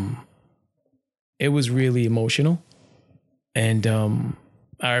 It was really emotional. And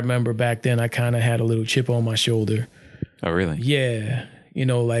I remember back then I kind of had a little chip on my shoulder. Oh, really? Yeah.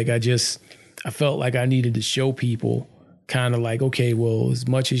 I felt like I needed to show people kind of like, okay, well, as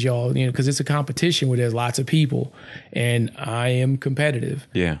much as y'all, because it's a competition where there's lots of people and I am competitive.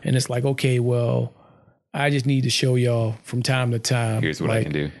 Yeah. And it's like, okay, well, I just need to show y'all from time to time. Here's what I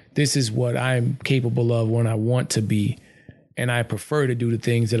can do. This is what I'm capable of when I want to be. And I prefer to do the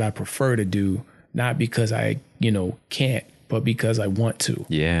things that I prefer to do, not because I, can't, but because I want to.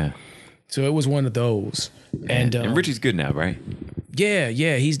 Yeah. So it was one of those. And Richie's good now, right? Yeah,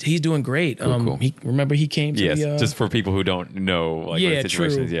 he's doing great. Cool. He came to the just for people who don't know like what the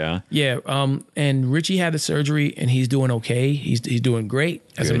situation is, yeah. And Richie had the surgery and he's doing okay. He's doing great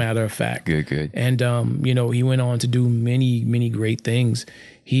as a matter of fact. Good. And he went on to do many great things.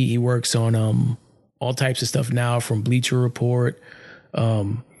 He works on all types of stuff now, from Bleacher Report.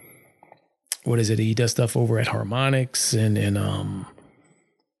 What is it? He does stuff over at Harmonix and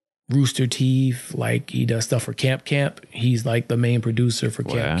Rooster Teeth. Like he does stuff for Camp Camp. He's like the main producer for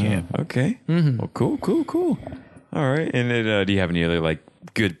Camp Camp. Okay. Well, cool. All right. And then, do you have any other like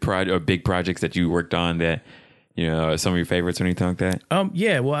good or big projects that you worked on that, you know, some of your favorites or anything like that?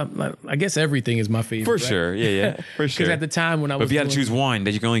 Yeah. Well, I guess everything is my favorite. For right? sure. Yeah. For sure. Because at the time when I was, if you had to choose one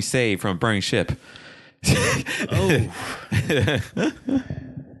that you can only save from a burning ship.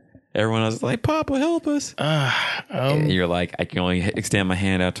 Everyone else is like, Papa, help us. And you're like, I can only extend my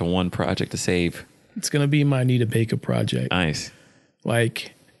hand out to one project to save. It's gonna be my Anita Baker project. Nice.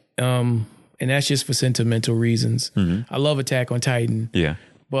 Like, and that's just for sentimental reasons. I love Attack on Titan. Yeah.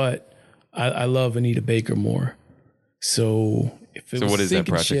 But I love Anita Baker more. So if it was what is that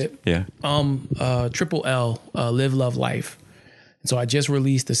project? Ship, Triple L, Live, Love, Life. And so I just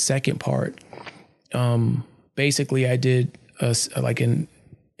released the second part. Basically I did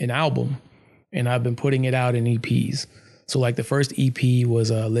an album, and I've been putting it out in EPs. So like the first EP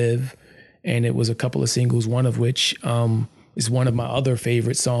was Live, and it was a couple of singles, one of which is one of my other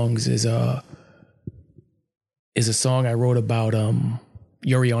favorite songs is a song I wrote about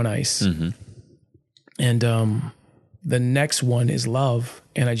Yuri on Ice. And the next one is Love,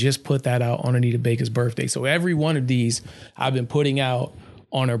 and I just put that out on Anita Baker's birthday. So every one of these I've been putting out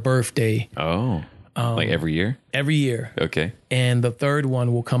on her birthday. Oh. Like every year? Every year. Okay. And the third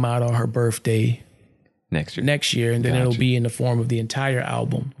one will come out on her birthday next year. And then it'll be in the form of the entire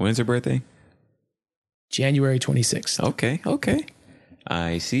album. When's her birthday? January 26th. Okay.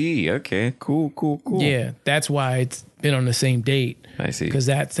 I see. Okay. Cool. Yeah, that's why it's been on the same date. I see. Because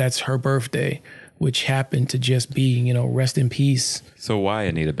that's her birthday, which happened to just be, you know, rest in peace. So why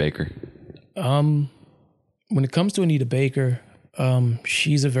Anita Baker? When it comes to Anita Baker,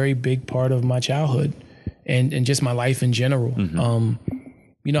 she's a very big part of my childhood and just my life in general.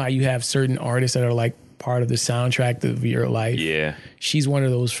 You know how you have certain artists that are like part of the soundtrack of your life. Yeah. She's one of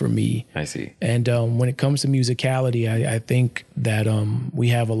those for me. I see. And when it comes to musicality, I think that we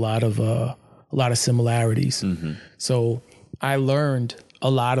have a lot of similarities. So I learned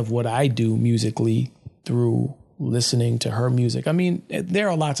a lot of what I do musically through listening to her music. I mean, there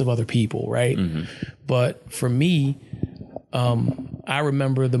are lots of other people, right? But for me, I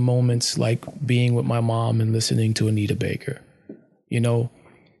remember the moments like being with my mom and listening to Anita Baker. You know,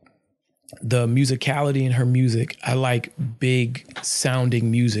 the musicality in her music, I like big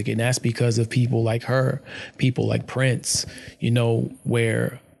sounding music, and that's because of people like her, people like Prince, you know,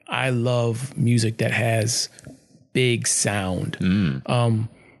 where I love music that has big sound.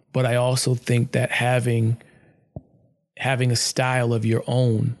 But I also think that having a style of your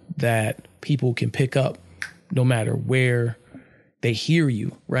own that people can pick up no matter where they hear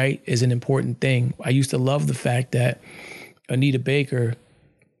you, right, is an important thing. I used to love the fact that Anita Baker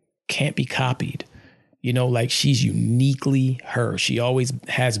can't be copied. You know, like she's uniquely her. She always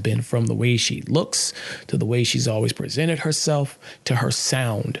has been, from the way she looks to the way she's always presented herself to her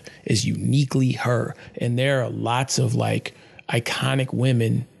sound is uniquely her. And there are lots of like iconic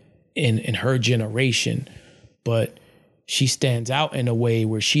women in her generation, but she stands out in a way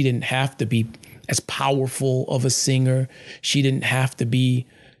where she didn't have to be as powerful of a singer. She didn't have to be,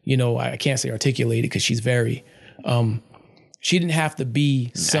 you know, I can't say articulated because she's very, she didn't have to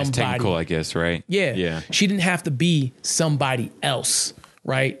be somebody. That's technical, I guess, right? Yeah. She didn't have to be somebody else,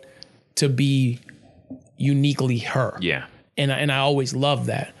 right? To be uniquely her. Yeah. And I always love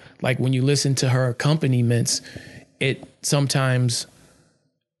that. Like when you listen to her accompaniments, it sometimes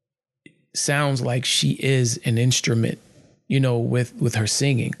sounds like she is an instrument, you know, with her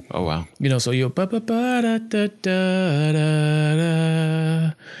singing. Oh, wow. You know, so you're ba ba ba da da da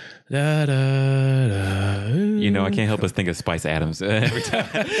da da da da. You know, I can't help but think of Spice Adams every time.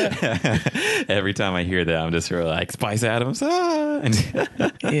 Every time I hear that, I'm just really like, Spice Adams. Yeah,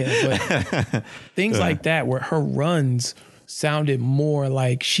 but things like that where her runs sounded more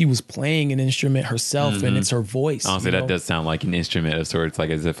like she was playing an instrument herself, and it's her voice. Honestly, that does sound like an instrument of sorts, like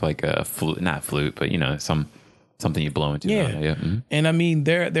as if like a flute, not flute, but you know, something you blow into. Yeah. And I mean,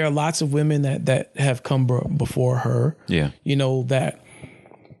 there are lots of women that have come before her. Yeah. You know, that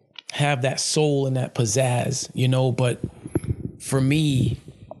have that soul and that pizzazz, you know, but for me,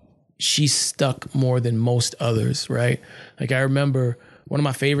 she's stuck more than most others, right? Like I remember one of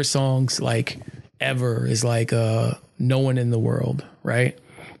my favorite songs like ever is like No One in the World, right?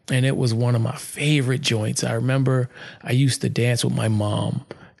 And it was one of my favorite joints. I remember I used to dance with my mom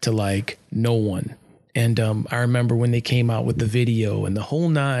to like No One. And I remember when they came out with the video and the whole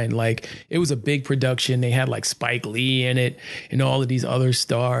nine, like it was a big production. They had like Spike Lee in it and all of these other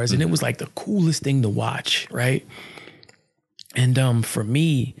stars. And it was like the coolest thing to watch, right? And for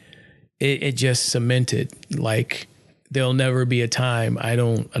me, it just cemented like there'll never be a time I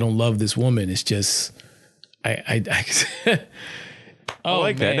don't love this woman. It's just I I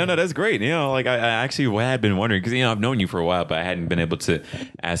like that. No, that's great. You know, like I actually had been wondering because, you know, I've known you for a while, but I hadn't been able to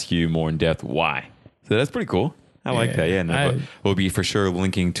ask you more in depth why. So that's pretty cool. I like that. Yeah. No, but we'll be for sure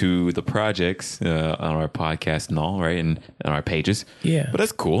linking to the projects on our podcast and all, right? And on our pages. Yeah. But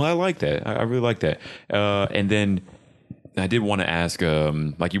that's cool. I like that. I really like that. And then I did want to ask,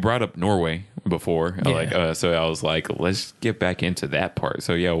 like you brought up Norway before, so I was like, let's get back into that part.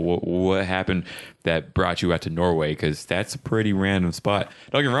 So yeah, what happened that brought you out to Norway? Because that's a pretty random spot.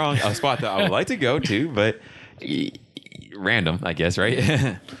 Don't get me wrong, a spot that I would like to go to, but random, I guess,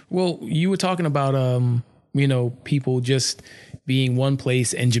 right? Well, you were talking about, you know, people just being one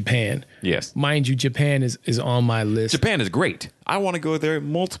place in Japan. Yes. Mind you, Japan is on my list. Japan is great. I want to go there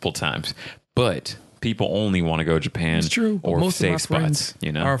multiple times, but people only want to go to Japan. It's true. Or most safe of my spots, friends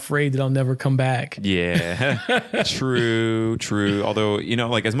you know, are afraid that I'll never come back. Yeah, true. Although, you know,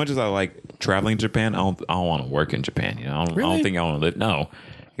 like as much as I like traveling to Japan, I don't want to work in Japan. You know, I don't think I want to live. No,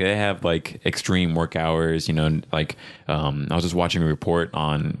 they have like extreme work hours. You know, like I was just watching a report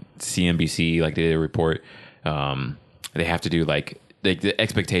on CNBC. Like they did a report. They have to do like the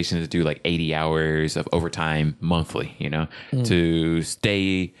expectation is to do like 80 hours of overtime monthly. You know, to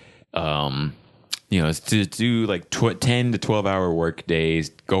stay. You know, to do like 10 to 12 hour work days,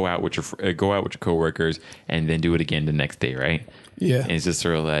 go out with your coworkers, and then do it again the next day, right? Yeah, and it's just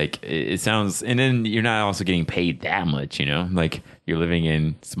sort of like it sounds, and then you're not also getting paid that much, you know, like you're living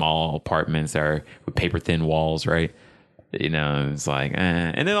in small apartments that are with paper thin walls, right? You know, it's like,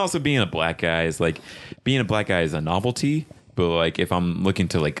 and then also being a black guy is like being a black guy is a novelty, but like if I'm looking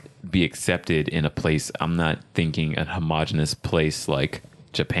to like be accepted in a place, I'm not thinking a homogenous place like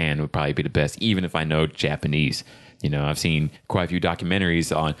Japan would probably be the best, even if I know Japanese. You know, I've seen quite a few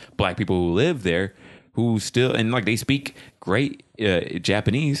documentaries on black people who live there who still, and like they speak great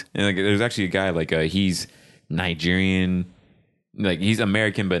Japanese. And like there's actually a guy like he's Nigerian, like he's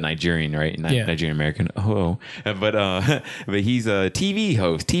American but Nigerian, right? Nigerian American. But he's a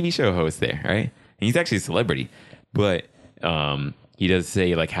TV show host there, right? And he's actually a celebrity, but he does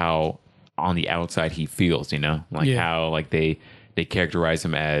say like how on the outside he feels, you know, like how like they characterize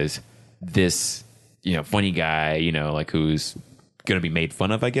him as this, you know, funny guy, you know, like who's going to be made fun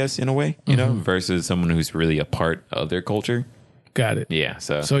of, I guess, in a way, you know, versus someone who's really a part of their culture. Got it. Yeah.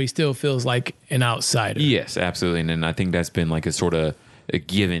 So he still feels like an outsider. Yes, absolutely. And then I think that's been like a sort of a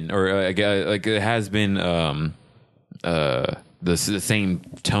given, or like it has been the same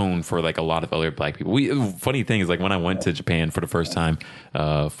tone for like a lot of other black people. Funny thing is, like when I went to Japan for the first time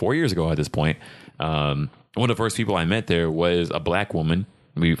 4 years ago at this point, one of the first people I met there was a black woman.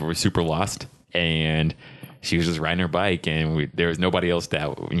 We were super lost, and she was just riding her bike, and there was nobody else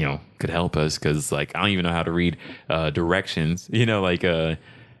that, you know, could help us because like I don't even know how to read directions. You know, like the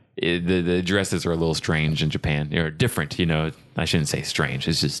addresses are a little strange in Japan. They're different. You know, I shouldn't say strange.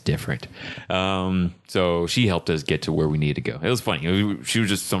 It's just different. So she helped us get to where we needed to go. It was funny. She was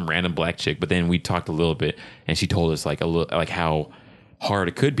just some random black chick, but then we talked a little bit, and she told us like how hard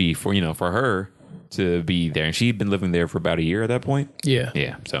it could be for her to be there, and she'd been living there for about a year at that point.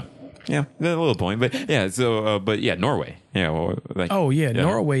 Yeah. So yeah, a little point, but yeah. So, but yeah, Norway. Yeah. Well, like,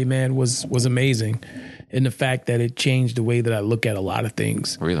 Norway, man, was amazing in the fact that it changed the way that I look at a lot of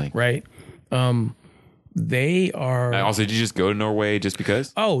things. Really? Right. They are. Also, did you just go to Norway just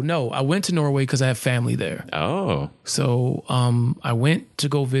because? Oh no, I went to Norway because I have family there. Oh. So, I went to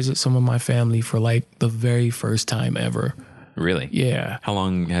go visit some of my family for like the very first time ever. Really? Yeah. How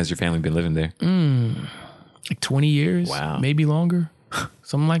long has your family been living there? Like 20 years. Wow. Maybe longer.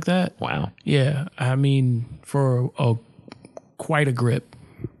 Something like that. Wow. Yeah. I mean, for quite a grip.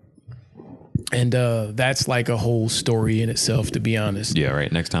 And that's like a whole story in itself, to be honest. Yeah,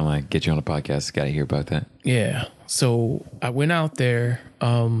 right. Next time I get you on a podcast, got to hear about that. Yeah. So I went out there.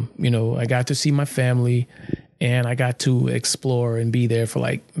 You know, I got to see my family, and I got to explore and be there for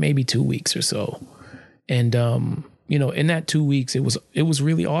like maybe 2 weeks or so. And you know, in that 2 weeks, it was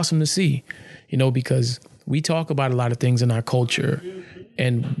really awesome to see, you know, because we talk about a lot of things in our culture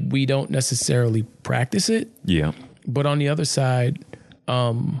and we don't necessarily practice it. Yeah. But on the other side,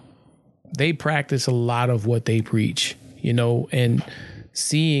 they practice a lot of what they preach, you know, and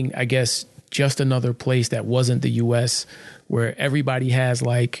seeing, I guess, just another place that wasn't the U.S. where everybody has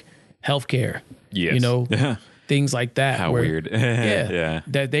like healthcare, you know, things like that. How weird. Yeah.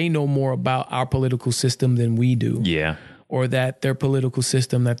 That they know more about our political system than we do. Yeah. Or that their political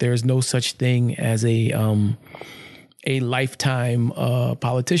system, that there's no such thing as a lifetime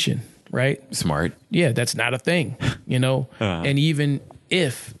politician, right? Smart. Yeah, that's not a thing, you know? And even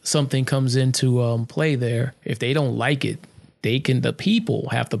if something comes into play there, if they don't like it, the people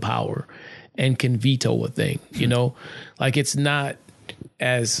have the power and can veto a thing, you know, like it's not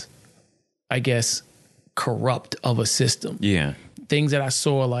as, I guess, corrupt of a system. Yeah. Things that I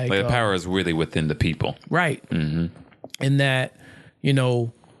saw like the power is really within the people. Right. Mm-hmm. And that, you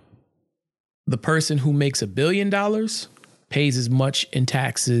know, the person who makes $1 billion pays as much in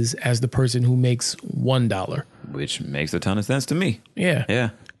taxes as the person who makes $1. Which makes a ton of sense to me. Yeah.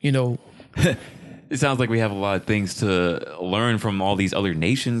 Yeah. You know, it sounds like we have a lot of things to learn from all these other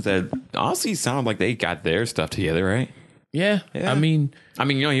nations that honestly sound like they got their stuff together, right? Yeah. I mean,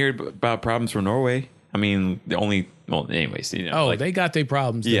 you don't hear about problems from Norway. I mean, anyways, you know. They got their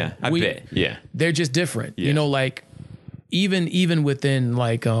problems. Yeah, I bet. Yeah. They're just different. Yeah. You know, like even within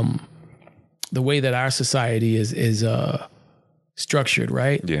like the way that our society is structured,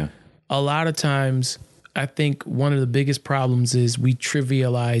 right? Yeah. A lot of times I think one of the biggest problems is we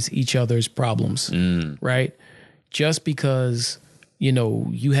trivialize each other's problems, right? Just because, you know,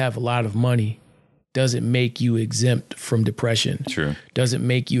 you have a lot of money doesn't make you exempt from depression. True. Doesn't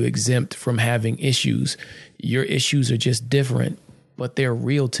make you exempt from having issues. Your issues are just different, but they're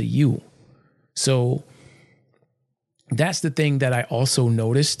real to you. So that's the thing that I also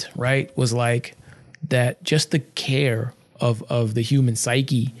noticed, right? Was like that just the care of the human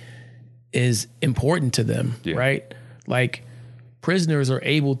psyche is important to them, right? Like prisoners are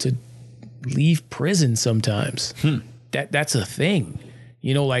able to leave prison sometimes. That's a thing.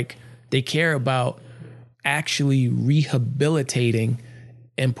 You know, like they care about actually rehabilitating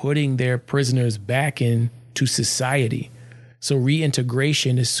and putting their prisoners back into society. So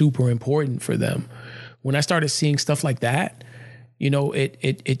reintegration is super important for them. When I started seeing stuff like that, you know,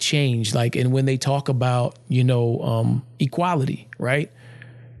 it changed. Like, and when they talk about, you know, equality, right?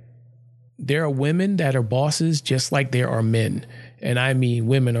 There are women that are bosses just like there are men. And I mean,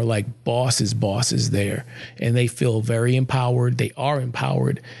 women are like bosses there, and they feel very empowered. They are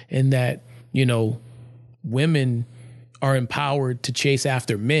empowered in that, you know, women are empowered to chase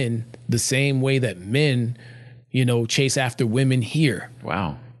after men the same way that men, you know, chase after women here.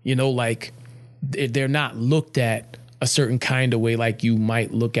 Wow. You know, like they're not looked at a certain kind of way like you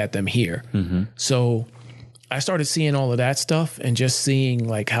might look at them here. Mm-hmm. So I started seeing all of that stuff and just seeing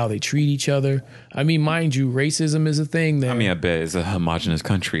like how they treat each other. I mean, mind you, racism is a thing there. I mean, I bet it's a homogenous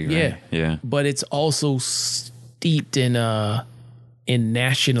country, right? Yeah. Yeah. But it's also steeped in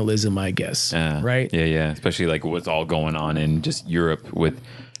nationalism, I guess. Right? Yeah, yeah. Especially like what's all going on in just Europe with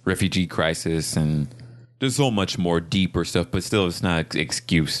refugee crisis, and there's so much more deeper stuff, but still it's not an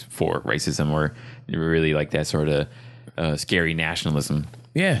excuse for racism or really like that sort of scary nationalism.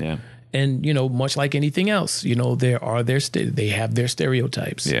 Yeah. Yeah. And, you know, much like anything else, you know, they have their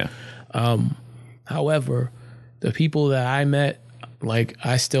stereotypes. Yeah. However, the people that I met, like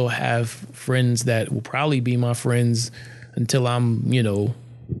I still have friends that will probably be my friends until I'm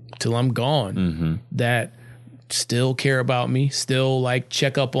gone, that still care about me, still like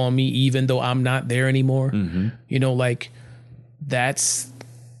check up on me, even though I'm not there anymore. You know, like that's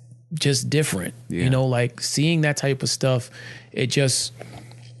just different. You know, like seeing that type of stuff, it just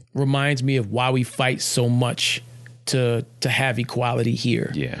reminds me of why we fight so much to have equality here.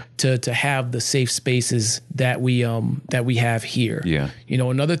 Yeah. To have the safe spaces that we have here. Yeah. You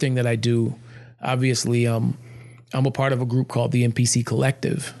know, another thing that I do, obviously, I'm a part of a group called the NPC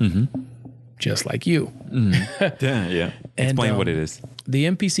Collective. Just like you. Yeah, yeah. Explain what it is. The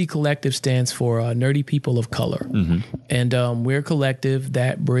NPC Collective stands for Nerdy People of Color. And we're a collective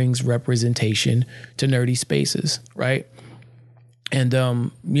that brings representation to nerdy spaces, right?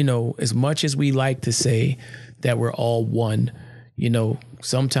 And, you know, as much as we like to say that we're all one, you know,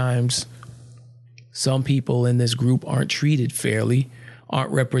 sometimes some people in this group aren't treated fairly, aren't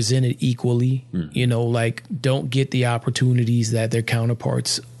represented equally, you know, like don't get the opportunities that their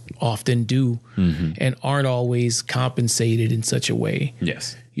counterparts often do, and aren't always compensated in such a way.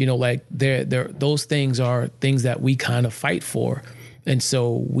 Yes. You know, like those things are things that we kind of fight for. And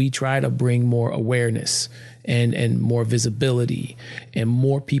so we try to bring more awareness and more visibility and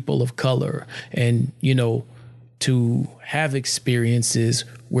more people of color, and, you know, to have experiences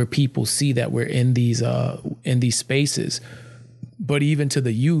where people see that we're in these spaces, but even to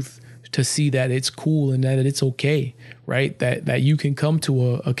the youth to see that it's cool and that it's okay, right? That you can come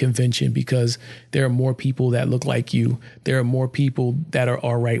to a convention because there are more people that look like you. There are more people that are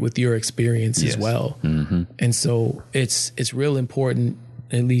all right with your experience as well. And so it's real important,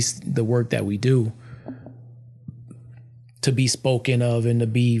 at least the work that we do, to be spoken of and to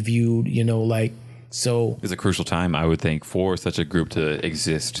be viewed, you know, like, so. It's a crucial time, I would think, for such a group to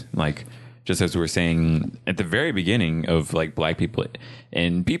exist. Like, just as we were saying at the very beginning of like black people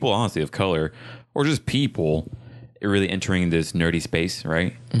and people honestly of color or just people really entering this nerdy space,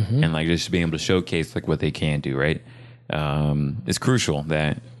 right? And like just being able to showcase like what they can do, right? It's crucial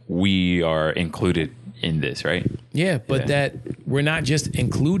that we are included in this, right? Yeah, but that we're not just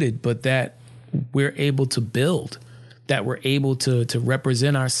included, but that we're able to build, that we're able to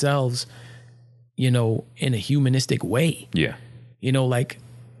represent ourselves, you know, in a humanistic way. Yeah. You know, like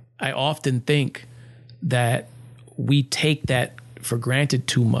I often think that we take that for granted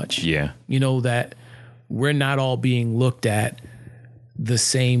too much. Yeah. You know, that we're not all being looked at the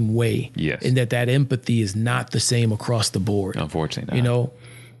same way. Yes. And that empathy is not the same across the board. Unfortunately not. You know,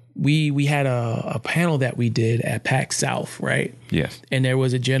 we had a panel that we did at PAC South, right? Yes. And there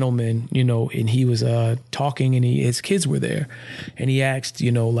was a gentleman, you know, and he was talking, and his kids were there, and he asked,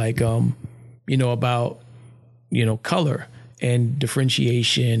 you know, like, you know, about, you know, color and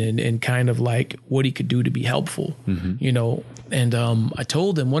differentiation and kind of like what he could do to be helpful, you know. And I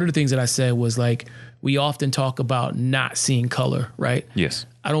told him one of the things that I said was like, we often talk about not seeing color, right? Yes.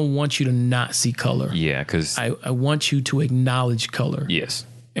 I don't want you to not see color. Yeah, because I want you to acknowledge color. yes,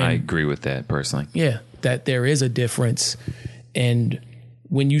 And- I agree with that personally. Yeah, that there is a difference. And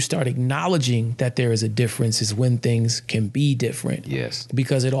when you start acknowledging that there is a difference is when things can be different. Yes.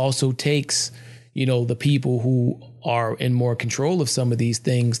 Because it also takes, you know, the people who are in more control of some of these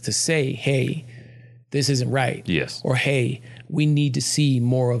things to say, hey, this isn't right. Yes. Or, hey, we need to see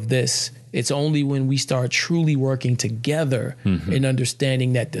more of this. It's only when we start truly working together and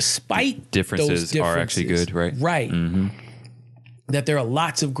understanding that despite Differences those are actually good, right? Right. That there are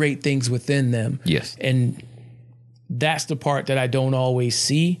lots of great things within them. Yes. And that's the part that I don't always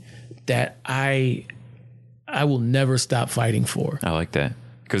see, that I will never stop fighting for. I like that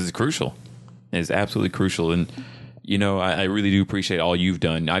because it's crucial. It's absolutely crucial. And, you know, I really do appreciate all you've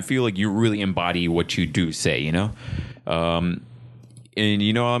done. I feel like you really embody what you do say, you know? And,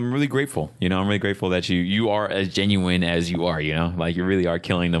 you know, I'm really grateful. You know, I'm really grateful that you are as genuine as you are, you know? Like, you really are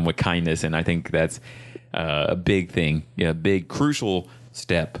killing them with kindness. And I think that's a big thing, a big crucial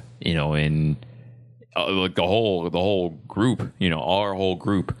step, you know, in like the whole group, you know, our whole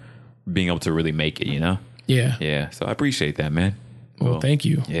group being able to really make it, you know? Yeah. Yeah. So I appreciate that, man. Well, thank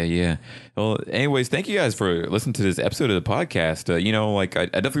you. Yeah. Well, anyways, thank you guys for listening to this episode of the podcast. You know, like I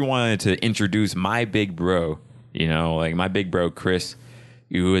definitely wanted to introduce my big bro, you know, like my big bro, Chris,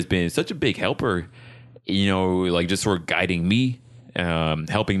 who has been such a big helper, you know, like just sort of guiding me,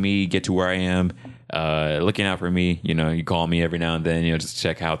 helping me get to where I am, looking out for me. You know, you call me every now and then, you know, just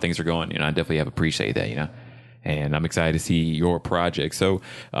check how things are going. You know, I definitely have appreciated that, you know, and I'm excited to see your project. So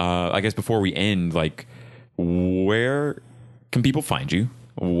I guess before we end, like, where can people find you?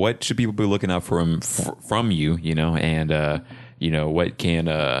 What should people be looking out from you, you know, and, you know, what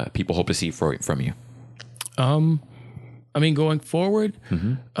can people hope to see from you? I mean, going forward,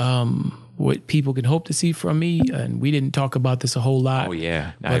 what people can hope to see from me, and we didn't talk about this a whole lot. Oh,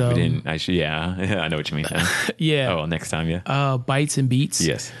 yeah. But, I didn't. I should, yeah. I know what you mean. Yeah. Oh, next time, yeah. Bites and Beats.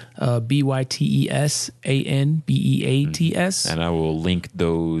 Yes. BYTESANBEATS. And I will link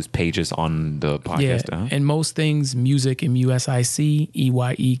those pages on the Yeah. podcast. And most things, music and MUSIC,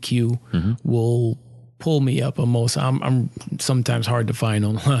 EYEQ, will pull me up on most. I'm sometimes hard to find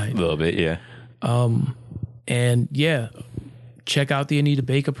online. A little bit, yeah. And yeah, check out the Anita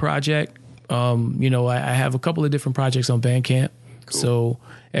Baker project. You know, I have a couple of different projects on Bandcamp. Cool. So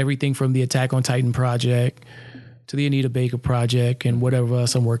everything from the Attack on Titan project to the Anita Baker project and whatever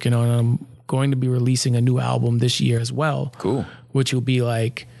else I'm working on. I'm going to be releasing a new album this year as well. Cool. Which will be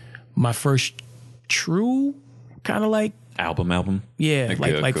like my first true kind of like Album. yeah,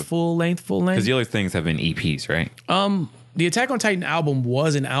 like cool. full length. Because the other things have been EPs, right? The Attack on Titan album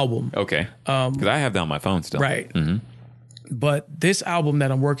was an album. Okay. Because I have that on my phone still. Right. But this album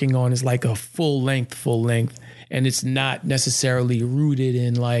that I'm working on is like a full length, and it's not necessarily rooted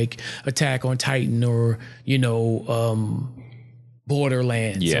in like Attack on Titan or, you know,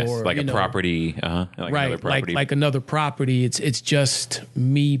 Borderlands. Yes, or, like you a know, property. Like right, another property. like another property. It's just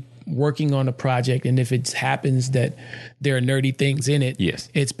me working on a project, and if it happens that there are nerdy things in it, Yes.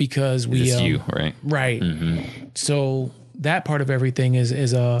 it's because we Just you, right? right. So that part of everything is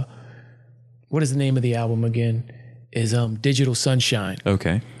what is the name of the album again? Is Digital Sunshine.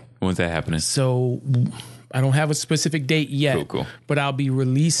 Okay. When's that happening? So I don't have a specific date yet. Cool. But I'll be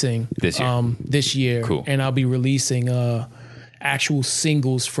releasing This year. This year. Cool. And I'll be releasing actual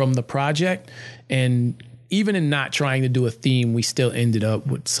singles from the project. And even in not trying to do a theme, we still ended up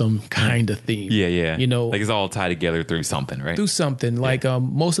with some kind of theme. Yeah. You know, like it's all tied together through something, right? do something. Like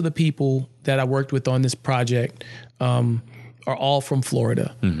most of the people that I worked with on this project, are all from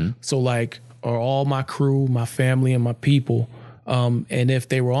Florida. So like are all my crew, my family, and my people. And if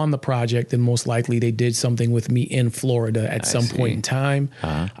they were on the project, then most likely they did something with me in Florida at some point in time.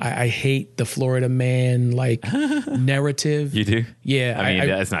 I hate the Florida man like narrative. You do? Yeah. I mean,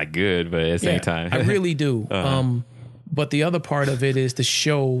 that's not good, but at the same time. I really do. But the other part of it is to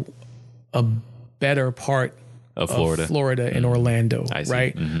show a better part of Florida and Orlando,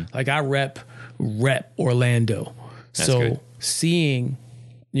 right? Like I rep Orlando. So good. Seeing,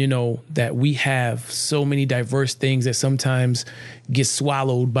 you know, that we have so many diverse things that sometimes get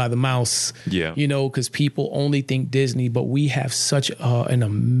swallowed by the mouse, you know, because people only think Disney, but we have such an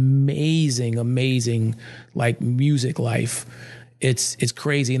amazing like music life. It's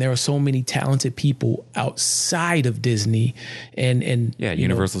crazy. And there are so many talented people outside of Disney and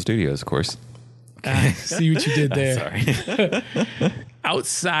Universal Studios, of course. See what you did there. Sorry.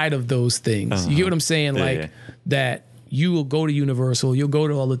 Outside of those things, you get what I'm saying? That you will go to Universal, you'll go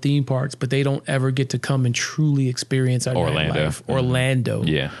to all the theme parks, but they don't ever get to come and truly experience our nightlife. Orlando.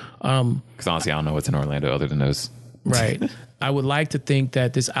 Yeah. Because honestly, I don't know what's in Orlando other than those. Right. I would like to think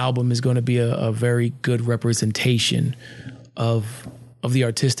that this album is going to be a very good representation of the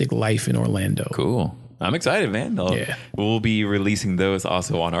artistic life in Orlando. Cool. I'm excited, man. We'll be releasing those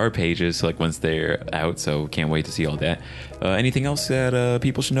also on our pages, like once they're out. So can't wait to see all that. Anything else that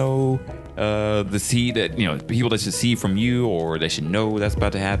people should know? People that should see from you, or they should know that's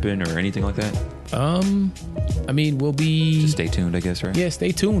about to happen, or anything like that. I mean, we'll be just stay tuned, I guess, right? Yeah,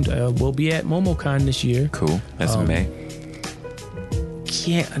 stay tuned. We'll be at MomoCon this year. Cool. That's in May.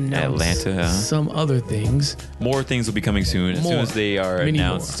 Can't announce Atlanta, some other things. More things will be coming soon. As soon as they are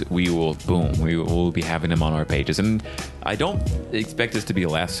announced, we will be having them on our pages. And I don't expect this to be the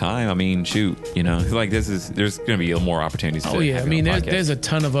last time. I mean, shoot, you know, like there's going to be more opportunities. Oh yeah, I mean, there's a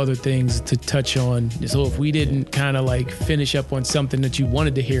ton of other things to touch on. So if we didn't kind of like finish up on something that you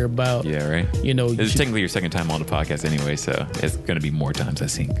wanted to hear about, yeah, right. You know, it's technically your second time on the podcast anyway, so it's going to be more times, I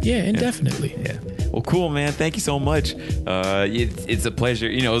think. Yeah, indefinitely. Yeah. Well, cool, man. Thank you so much. It's a pleasure.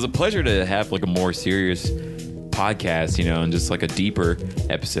 You know, it was a pleasure to have like a more serious podcast, you know, and just like a deeper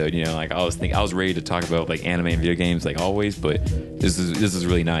episode. You know, like I was ready to talk about like anime and video games like always, but this is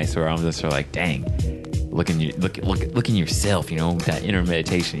really nice. Where I'm just sort of like, dang, look in yourself, you know, that inner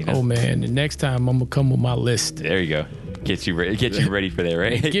meditation. You know? Oh man, the next time I'm gonna come with my list. There you go. Get you ready for that,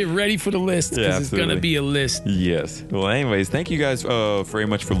 right? Get ready for the list, because it's gonna be a list. Yes. Well, anyways, thank you guys very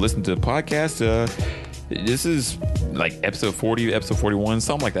much for listening to the podcast. This is like episode 40, episode 41,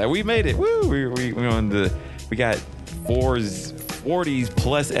 something like that. We made it. Woo! We got 40s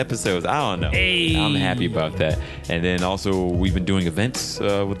plus episodes. I don't know. Hey. I'm happy about that. And then also we've been doing events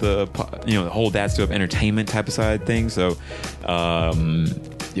with the whole That Stuff entertainment type of side thing. So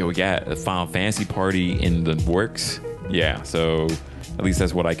we got a Final Fantasy party in the works. Yeah, so at least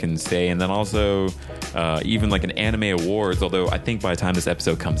that's what I can say. And then also even like an anime awards, although I think by the time this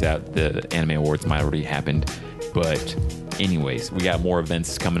episode comes out, the anime awards might already happened. But anyways, we got more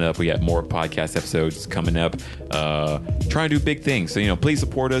events coming up. We got more podcast episodes coming up. Trying to do big things. So, please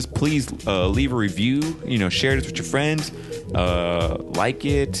support us. Please leave a review. Share this with your friends. Like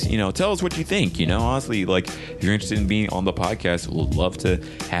it. Tell us what you think. Honestly, like if you're interested in being on the podcast, we'd love to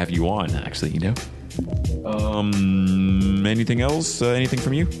have you on. Actually, anything else? Anything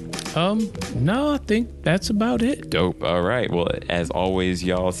from you? No, I think that's about it. Dope. All right. Well, as always,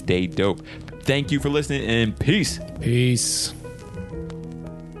 y'all stay dope. Thank you for listening, and peace. Peace.